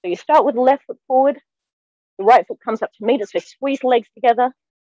 So you start with the left foot forward. The right foot comes up to meet it. So squeeze the legs together.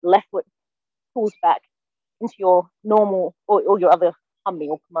 The left foot pulls back into your normal or your other humbi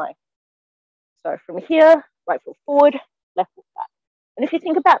or kamae. So from here, right foot forward, left foot back. And if you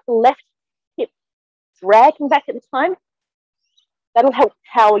think about the left hip dragging back at the time, that'll help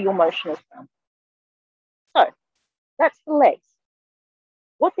power your motion as well. So that's the legs.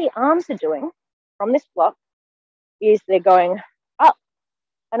 What the arms are doing from this block is they're going up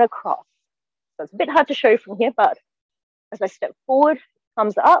and across. So it's a bit hard to show from here, but as I step forward, it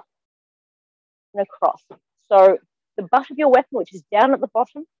comes up and across. So the butt of your weapon, which is down at the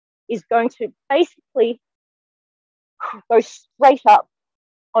bottom, is going to basically go straight up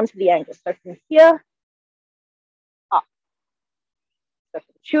onto the angle. So from here, up. So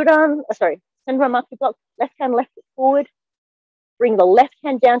for the Chudan, Senran Maki block, left hand, left foot forward. Bring the left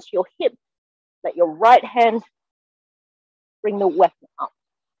hand down to your hip. Let your right hand bring the weapon up.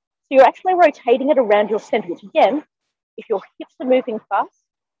 So you're actually rotating it around your center, which again, if your hips are moving fast,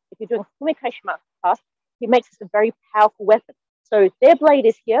 if you're doing Furikaeshi fast, it makes this a very powerful weapon. So their blade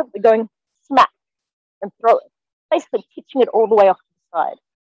is here, we're going smack and throw it, basically pitching it all the way off to the side.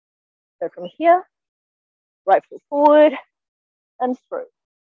 So from here, right foot forward and through.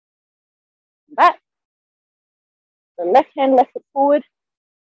 Back. The left hand, left foot forward.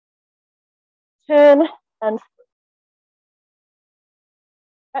 Turn and through.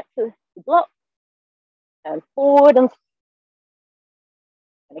 Back to the block. And forward and through.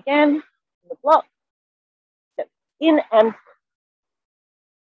 And again, in the block. Step in and through.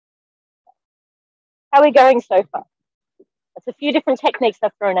 How are we going so far? That's a few different techniques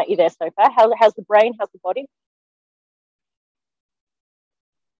I've thrown at you there so far. How's the brain? How's the body?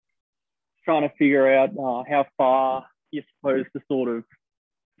 Trying to figure out how far you're supposed to sort of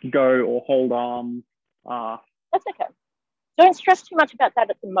go or hold arms. That's okay. Don't stress too much about that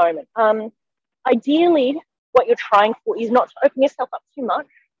at the moment. Ideally, what you're trying for is not to open yourself up too much.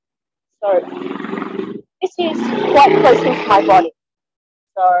 So this is quite close into my body.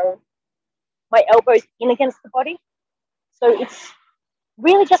 So my elbow's in against the body. So it's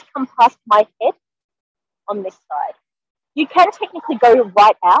really just come past my head on this side. You can technically go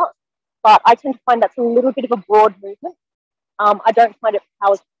right out, but I tend to find that's a little bit of a broad movement. I don't find it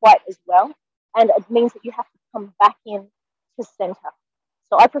powers quite as well. And it means that you have to come back in to center.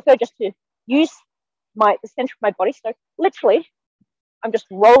 So I prefer just to use the center of my body. So literally, I'm just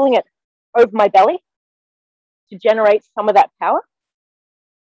rolling it over my belly to generate some of that power.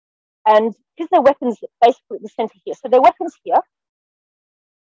 And because their weapons basically at the center here, so their weapons here,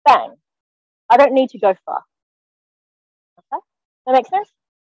 bang. I don't need to go far. Okay, that makes sense?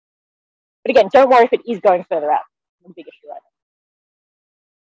 But again, don't worry if it is going further out. It's a big issue right now.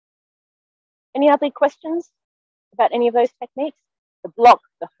 Any other questions about any of those techniques? The block,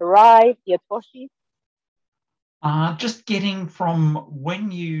 the Harai, the Otoshi? Just getting from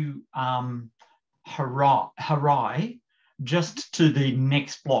when you Harai just to the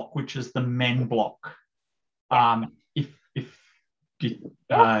next block, which is the men block.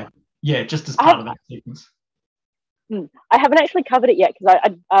 Just as part of that sequence. I haven't actually covered it yet because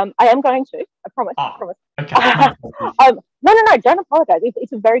I am going to. I promise. I promise. Okay. No, don't apologize.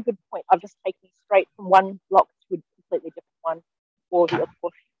 It's a very good point. I've just taken it straight from one block to a completely different one for the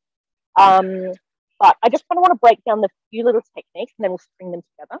Otoshi. But I just kind of want to break down the few little techniques and then we'll string them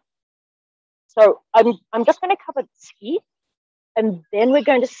together. So I'm just going to cover tsuki, and then we're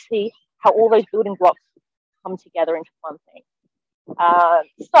going to see how all those building blocks come together into one thing.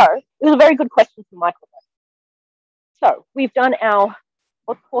 So it was a very good question from Michael. So we've done our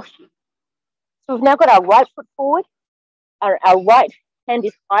Otoshi. So we've now got our right foot forward, our right hand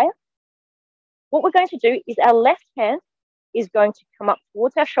is higher. What we're going to do is our left hand is going to come up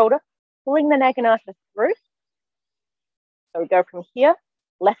towards our shoulder, pulling the Naginata through. So we go from here,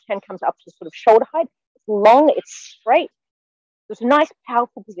 left hand comes up to sort of shoulder height. It's long, it's straight. So it's a nice,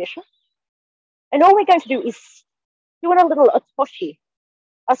 powerful position. And all we're going to do is do a little Otoshi,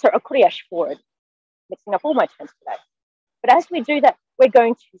 Furikaeshi forward, mixing up all my terms today. But as we do that, we're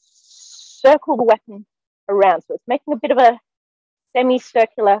going to circle the weapon around. So it's making a bit of a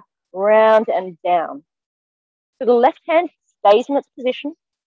semicircular round and down. So the left hand stays in its position.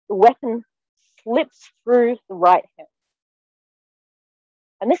 The weapon slips through the right hand.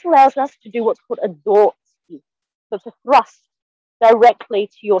 And this allows us to do what's called a tsuki. So it's a thrust directly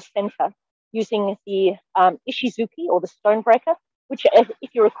to your center using the ishizuki or the stonebreaker, which,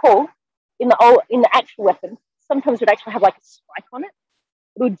 if you recall, in the actual weapon, sometimes would actually have like a spike on it.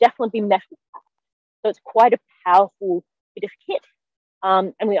 It would definitely be metal. So it's quite a powerful bit of kit.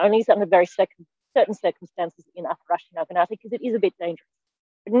 And we only use it under very certain circumstances in Furikaeshi Naginata because it is a bit dangerous.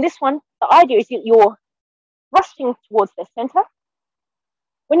 But in this one, the idea is that you're thrusting towards their center.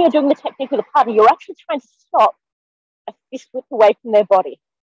 When you're doing the technique with a partner, you're actually trying to stop a fist width away from their body.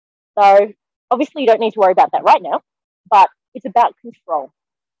 So obviously you don't need to worry about that right now, but it's about control.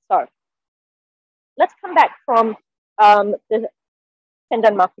 So let's come back from the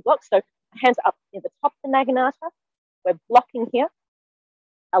Sendan Maki block. So hands up near the top of the Naginata. We're blocking here.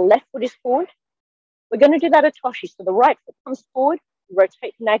 Our left foot is forward. We're going to do that Otoshi. So the right foot comes forward. We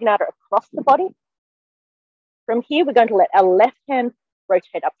rotate the Naginata across the body. From here, we're going to let our left hand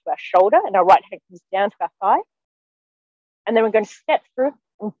rotate up to our shoulder and our right hand comes down to our thigh. And then we're going to step through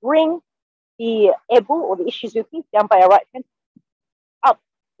and bring the ebu or the ishizuki down by our right hand up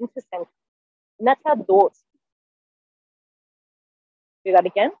into center. And that's our tsuki. Do that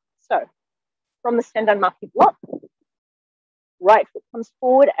again. So from the Sendan Maki block, right foot comes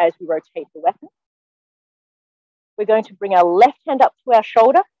forward as we rotate the weapon. We're going to bring our left hand up to our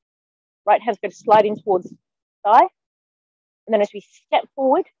shoulder. Right hand's going to slide in towards the thigh. And then as we step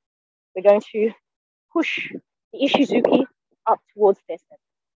forward, we're going to push the ishizuki up towards their center.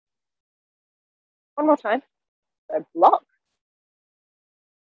 One more time. So block.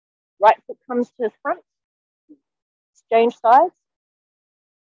 Right foot comes to the front. Exchange sides.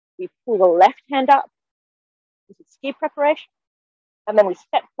 We pull the left hand up into ski preparation. And then we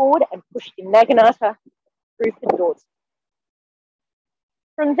step forward and push the Naginata through for tsuki.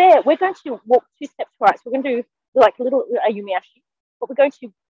 From there, we're going to walk 2 steps to right. So we're going to do like a little ayumiashi, but we're going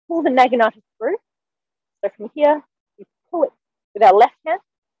to pull the Naginata through. So from here, we pull it with our left hand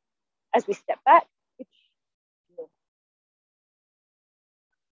as we step back.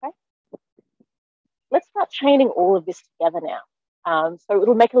 Okay. Let's start chaining all of this together now. So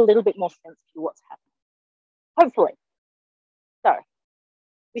it'll make a little bit more sense to what's happening. Hopefully. So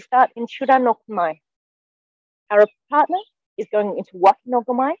we start in Shura no Komai. Our partner is going into Waki no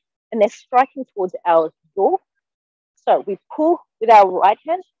Komai and they're striking towards our door. So we pull with our right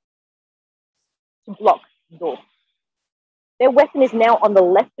hand to block the door. Their weapon is now on the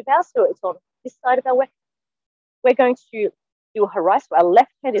left of ours, so it's on this side of our weapon. We're going to do a harai, so our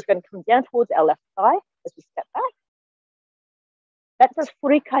left hand is going to come down towards our left thigh as we step back. That does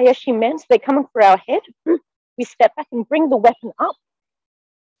Furikaeshi men, so they're coming for our head. We step back and bring the weapon up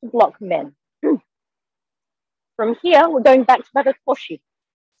to block men. From here, we're going back to that Otoshi.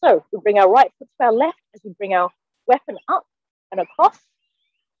 So we bring our right foot to our left as we bring our weapon up and across.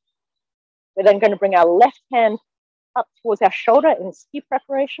 We're then going to bring our left hand up towards our shoulder in ski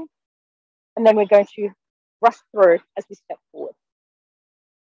preparation. And then we're going to thrust through as we step forward.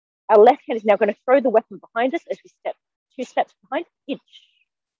 Our left hand is now going to throw the weapon behind us as we step 2 steps behind. Ich,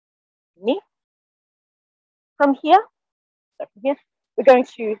 ni. From here, we're going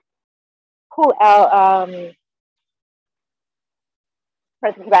to pull our, trying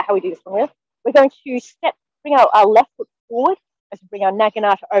to think about how we do this one. We're going to bring our left foot forward as we bring our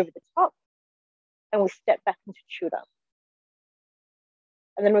Naginata over the top, and we step back into Chuda.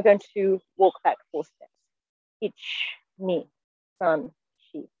 And then we're going to walk back 4 steps. Ich, ni, san,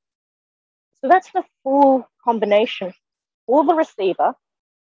 shi. So that's the full combination for the receiver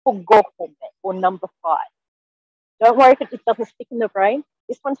for gohome, or number 5. Don't worry if it just doesn't stick in the brain.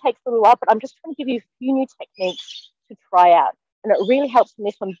 This one takes a little while, but I'm just trying to give you a few new techniques to try out. And it really helps in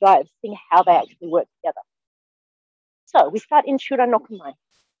this one by seeing how they actually work together. So we start in Shura no Kamae.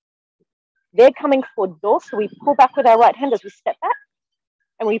 They're coming for do, so we pull back with our right hand as we step back,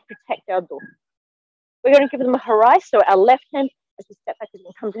 and we protect our do. We're going to give them a harai, so our left hand, as we step back, is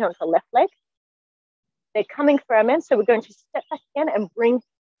going to come down to our left leg. They're coming for our men, so we're going to step back again and bring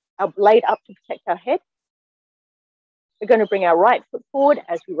our blade up to protect our head. We're going to bring our right foot forward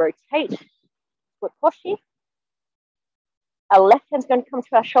as we rotate, foot Otoshi. Our left hand's going to come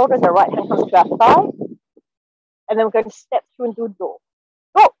to our shoulders, our right hand comes to our thigh. And then we're going to step through and do do.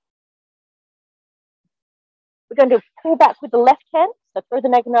 Go! We're going to pull back with the left hand, so throw the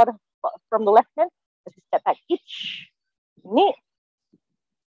Naginata from the left hand as we step back. Ich, ni.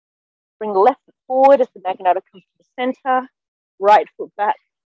 Bring the left foot forward as the Naginata comes to the center. Right foot back,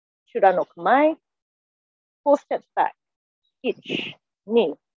 Shura no Kamae. 4 steps back. Ich,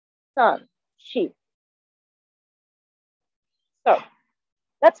 ni, san, shi. So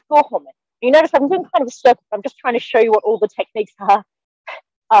that's gohome. You notice I'm doing kind of a circle. I'm just trying to show you what all the techniques are.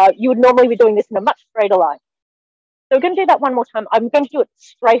 You would normally be doing this in a much straighter line. So we're going to do that one more time. I'm going to do it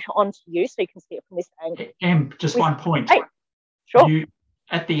straight onto you so you can see it from this angle. Just one point. Hey, sure.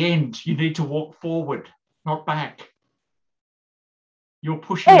 At the end, you need to walk forward, not back. You're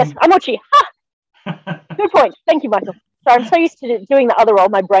pushing. Yes, I'm watching. Ha! Good point. Thank you, Michael. So I'm so used to doing the other role,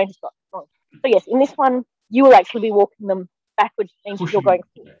 my brain has got wrong. So yes, in this one, you will actually be walking them backwards, means you're going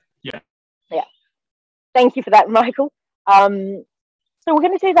forward. Yeah. Thank you for that, Michael. So we're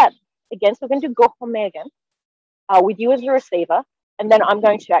going to do that again. So we're going to do gohome again with you as a receiver, and then I'm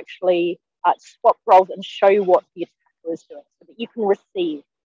going to actually swap roles and show you what the attacker is doing so that you can receive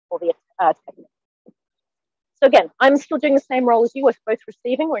all the technique. So again, I'm still doing the same role as you. We're both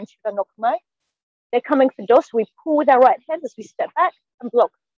receiving. We're in Shura no Kamae. They're coming for do, so we pull with our right hand as we step back and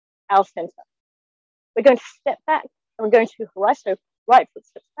block our center. We're going to step back and we're going to harai. So right foot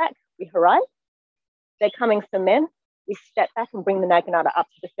steps back, we harai. They're coming for men. We step back and bring the Naginata up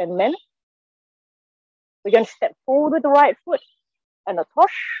to defend men. We're going to step forward with the right foot and a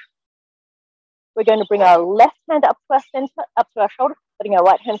tosh. We're going to bring our left hand up to our center, up to our shoulder, letting our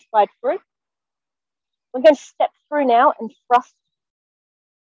right hand slide through. We're going to step through now and thrust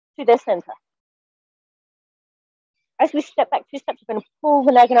to their center. As we step back 2 steps, we're going to pull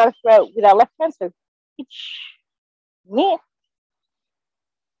the Naginata through with our left hand. So, ich, ni.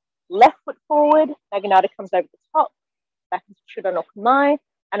 Left foot forward, Naginata comes over the top, back into Shura no Kamae.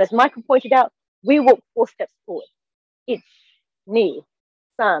 And as Michael pointed out, we walk 4 steps forward. Ich, ni,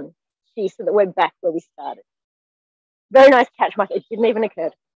 san, shi, so that we're back where we started. Very nice catch, Michael. It didn't even occur.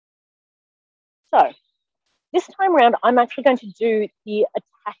 So, this time around, I'm actually going to do the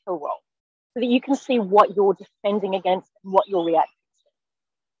attacker role so that you can see what you're defending against and what you're reacting to.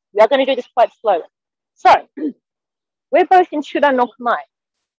 We are going to do this quite slowly. So, we're both in Shura no Kamae.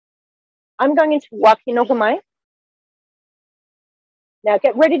 I'm going into Waki no Kamae. Now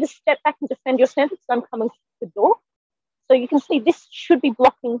get ready to step back and defend your center because I'm coming through the door. So you can see this should be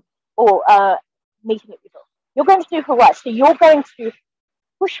blocking or meeting at your door. You're going to do harai. So you're going to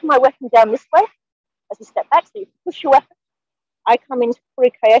push my weapon down this way as you step back. So you push your weapon. I come into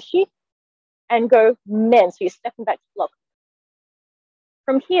Furikaeshi and go men. So you're stepping back to block.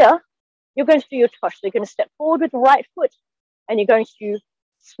 From here, you're going to do your tosh. So you're going to step forward with the right foot and you're going to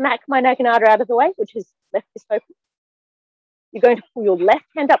smack my Naginata out of the way, which is left fist open. You're going to pull your left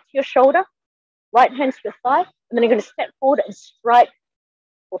hand up to your shoulder, right hand to your thigh, and then you're going to step forward and strike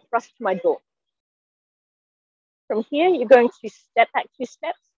or thrust to my door. From here, you're going to step back 2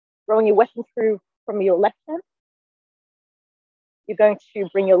 steps, throwing your weapon through from your left hand. You're going to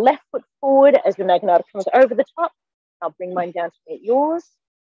bring your left foot forward as your Naginata comes over the top. I'll bring mine down to meet yours.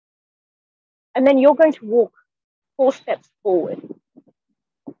 And then you're going to walk 4 steps forward.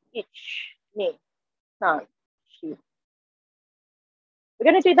 Ich, ni, san, shi.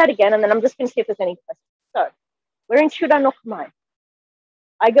 We're going to do that again, and then I'm just going to see if there's any questions. So we're in Shura no Kamae.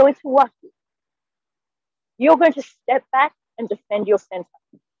 I go into Waku. You're going to step back and defend your center.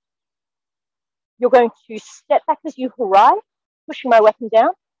 You're going to step back as you Harai, pushing my weapon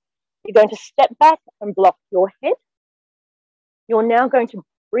down. You're going to step back and block your head. You're now going to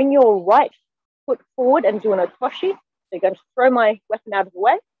bring your right foot forward and do an Otoshi. So you're going to throw my weapon out of the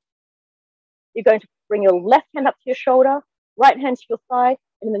way. You're going to bring your left hand up to your shoulder, right hand to your thigh,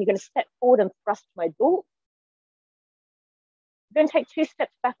 and then you're going to step forward and thrust my door. You're going to take 2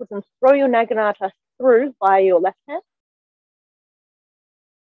 steps backwards and throw your Naginata through via your left hand.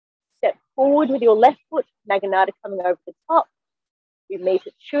 Step forward with your left foot, Naginata coming over the top. You meet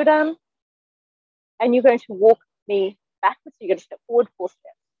at Shudan, and you're going to walk me backwards. So you're going to step forward 4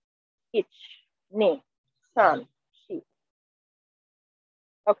 steps. Ich, ni, san, shi.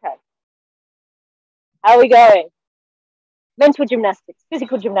 Okay. How are we going? Mental gymnastics,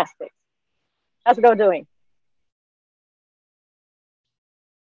 physical gymnastics. How's it all doing?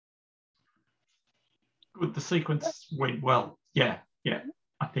 Good. The sequence went well. Yeah,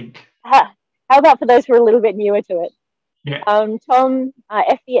 I think. How about for those who are a little bit newer to it? Yeah. Tom,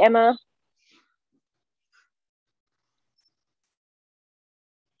 Effie, Emma.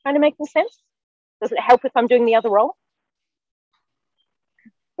 Trying to make some sense? Does it help if I'm doing the other role?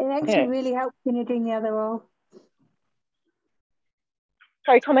 It actually really helps when you're doing the other role.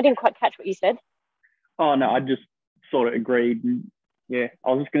 Sorry, Tom, I didn't quite catch what you said. Oh, no, I just sort of agreed. Yeah,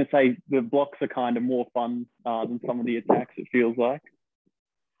 I was just going to say the blocks are kind of more fun than some of the attacks, it feels like.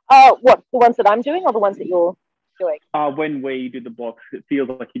 What, the ones that I'm doing or the ones that you're doing? When we do the blocks, it feels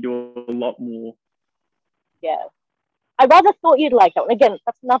like you do a lot more. Yeah. I rather thought you'd like that one. Again,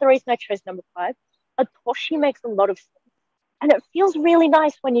 that's another reason I chose number 5. Otoshi makes a lot of sense. And it feels really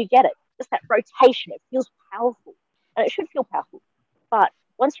nice when you get it. Just that rotation, it feels powerful. And it should feel powerful. But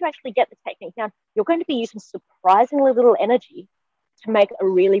once you actually get the technique down, you're going to be using surprisingly little energy to make a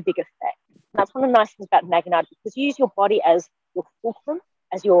really big effect. And that's one of the nice things about Naginata, because you use your body as your fulcrum,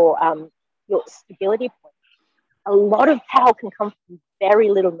 as your stability point. A lot of power can come from very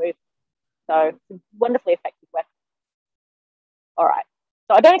little movement. So it's a wonderfully effective weapon. All right.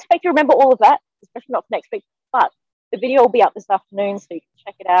 So I don't expect you to remember all of that, especially not for next week, but the video will be up this afternoon, so you can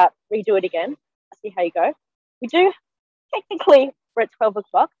check it out, redo it again. I'll see how you go. We do, technically, we're at 12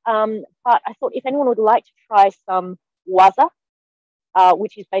 o'clock, but I thought if anyone would like to try some Waza,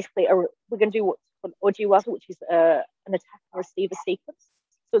 which is basically, we're going to do what's called Oji Waza, which is an attack and receiver sequence.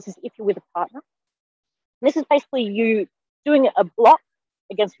 So it's as if you're with a partner. And this is basically you doing a block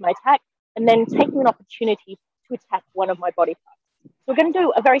against my attack and then taking an opportunity to attack one of my body parts. So we're going to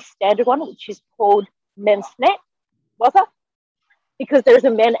do a very standard one, which is called men sune, Waza, because there's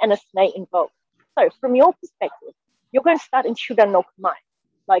a men and a sune involved. So from your perspective, you're going to start in Shudan no Kamae,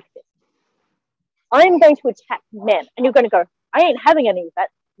 like this. I'm going to attack men, and you're going to go, I ain't having any of that.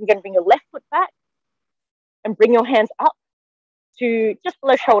 You're going to bring your left foot back and bring your hands up to just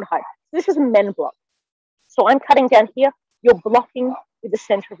below shoulder height. So this is a men block. So I'm cutting down here. You're blocking with the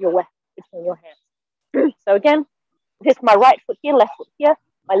center of your weapon between your hands. So again, this is my right foot here, left foot here.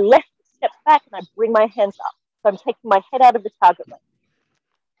 My left foot steps back, and I bring my hands up. So I'm taking my head out of the target range.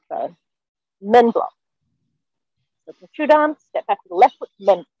 So men block. So from Shudan, step back with the left foot,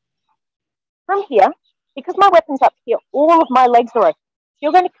 men. From here, because my weapon's up here, all of my legs are open. So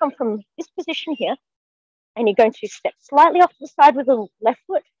you're going to come from this position here, and you're going to step slightly off to the side with the left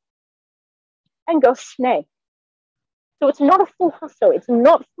foot and go sune. So it's not a full Hasso, it's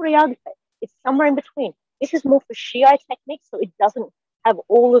not Furiagate, it's somewhere in between. This is more for shiai technique, so it doesn't have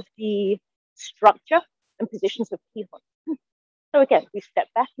all of the structure and positions of Kihon. So again, we step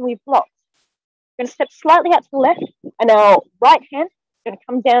back and we block. We're going to step slightly out to the left, and our right hand is going to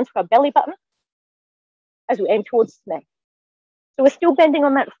come down to our belly button as we aim towards sune. So we're still bending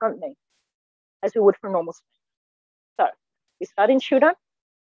on that front knee, as we would for a normal sune. So we start in Shudan.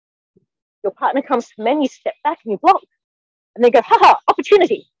 Your partner comes to men, you step back and you block. And they go, haha,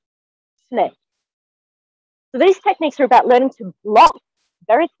 opportunity, sune. So these techniques are about learning to block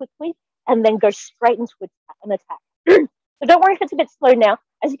very quickly and then go straight into an attack. So don't worry if it's a bit slow now.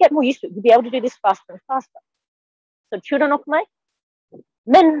 As you get more used to it, you'll be able to do this faster and faster. So Chudan no Kamae,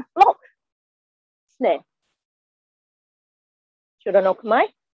 men block, sune. Chudan no Kamae,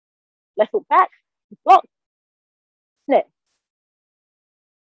 left foot back, block, sune.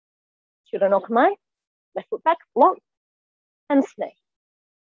 Chudan no Kamae, left foot back, block, and sune.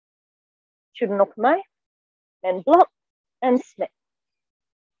 Chudan no Kamae, men block, and sune.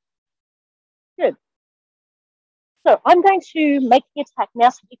 Good. So I'm going to make the attack now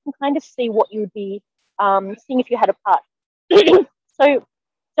so you can kind of see what you would be seeing if you had a part. So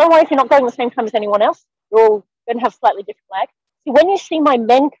don't worry if you're not going at the same time as anyone else. You're all going to have slightly different lag. So when you see my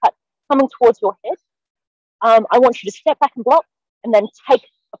men cut coming towards your head, I want you to step back and block and then take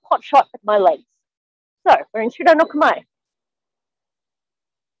a pot shot at my legs. So we're in Shudo no Kamae.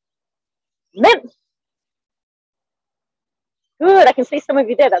 Men. Good, I can see some of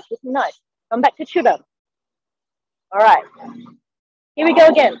you there. That's looking nice. Come back to Shudo. All right. Here we go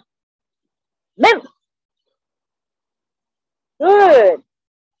again. Men. Good.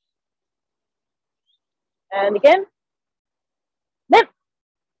 And again. Men.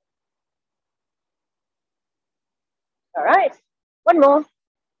 All right. One more.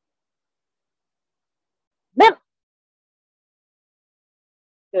 Men.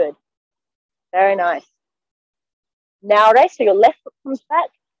 Good. Very nice. Now, right, so your left foot comes back,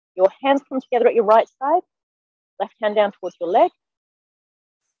 your hands come together at your right side, left hand down towards your leg.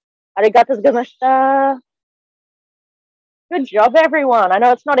 Arigatou gozaimashita. Good job, everyone. I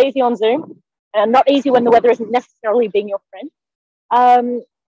know it's not easy on Zoom, and not easy when the weather isn't necessarily being your friend.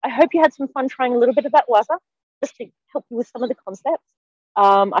 I hope you had some fun trying a little bit of that Waza, just to help you with some of the concepts.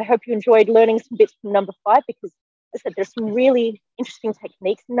 I hope you enjoyed learning some bits from number 5, because as I said, there's some really interesting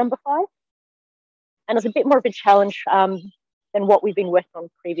techniques in number 5. And it's a bit more of a challenge than what we've been working on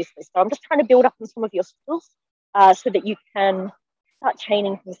previously. So I'm just trying to build up on some of your skills so that you can start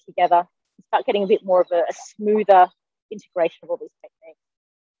chaining things together and start getting a bit more of a smoother integration of all these techniques.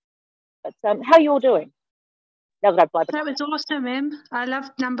 But how are you all doing? Now that I've blabbered. That was awesome, Em. I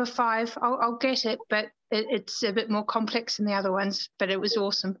loved number 5. I'll get it, but it's a bit more complex than the other ones, but it was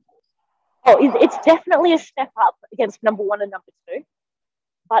awesome. Oh, it's definitely a step up against number 1 and number 2.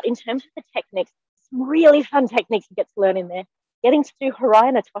 But in terms of the techniques, some really fun techniques you get to learn in there. Getting to do Harai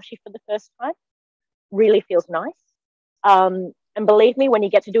and Otoshi for the first time really feels nice. And believe me, when you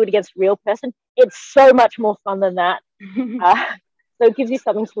get to do it against a real person, it's so much more fun than that. So it gives you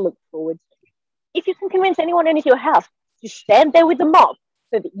something to look forward to. If you can convince anyone into your house to stand there with the mop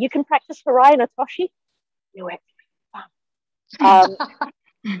so that you can practice Harai and Otoshi, do it.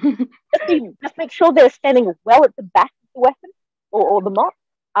 Just make sure they're standing well at the back of the weapon or the mop.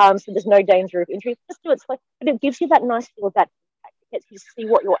 So there's no danger of injury. Just do it slow, but it gives you that nice feel of that impact. It gets you to see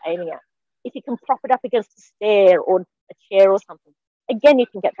what you're aiming at. If you can prop it up against a stair or a chair or something, again, you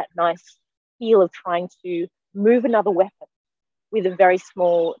can get that nice feel of trying to move another weapon with a very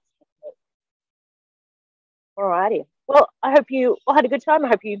small technique. Alrighty. Well, I hope you all had a good time. I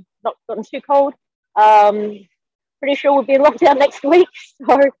hope you've not gotten too cold. Pretty sure we'll be in lockdown next week, so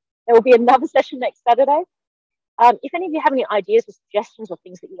there will be another session next Saturday. If any of you have any ideas or suggestions or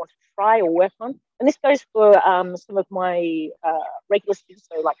things that you want to try or work on, and this goes for some of my regular students,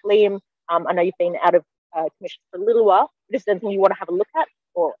 so like Liam, I know you've been out of commission for a little while, but if there's anything you want to have a look at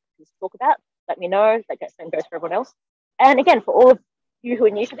or just talk about, let me know. That same goes for everyone else. And again, for all of you who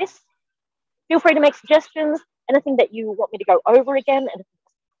are new to this, feel free to make suggestions, anything that you want me to go over again, anything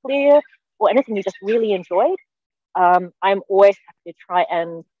that's clear, or anything you just really enjoyed. I'm always happy to try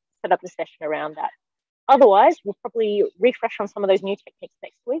and set up the session around that. Otherwise, we'll probably refresh on some of those new techniques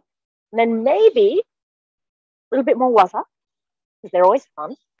next week. And then maybe a little bit more Waza, because they're always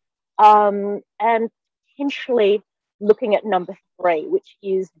fun. And potentially looking at number 3, which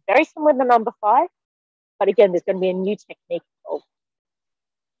is very similar to number 5. But again, there's going to be a new technique involved.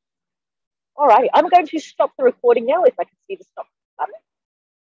 All right, I'm going to stop the recording now if I can see the stop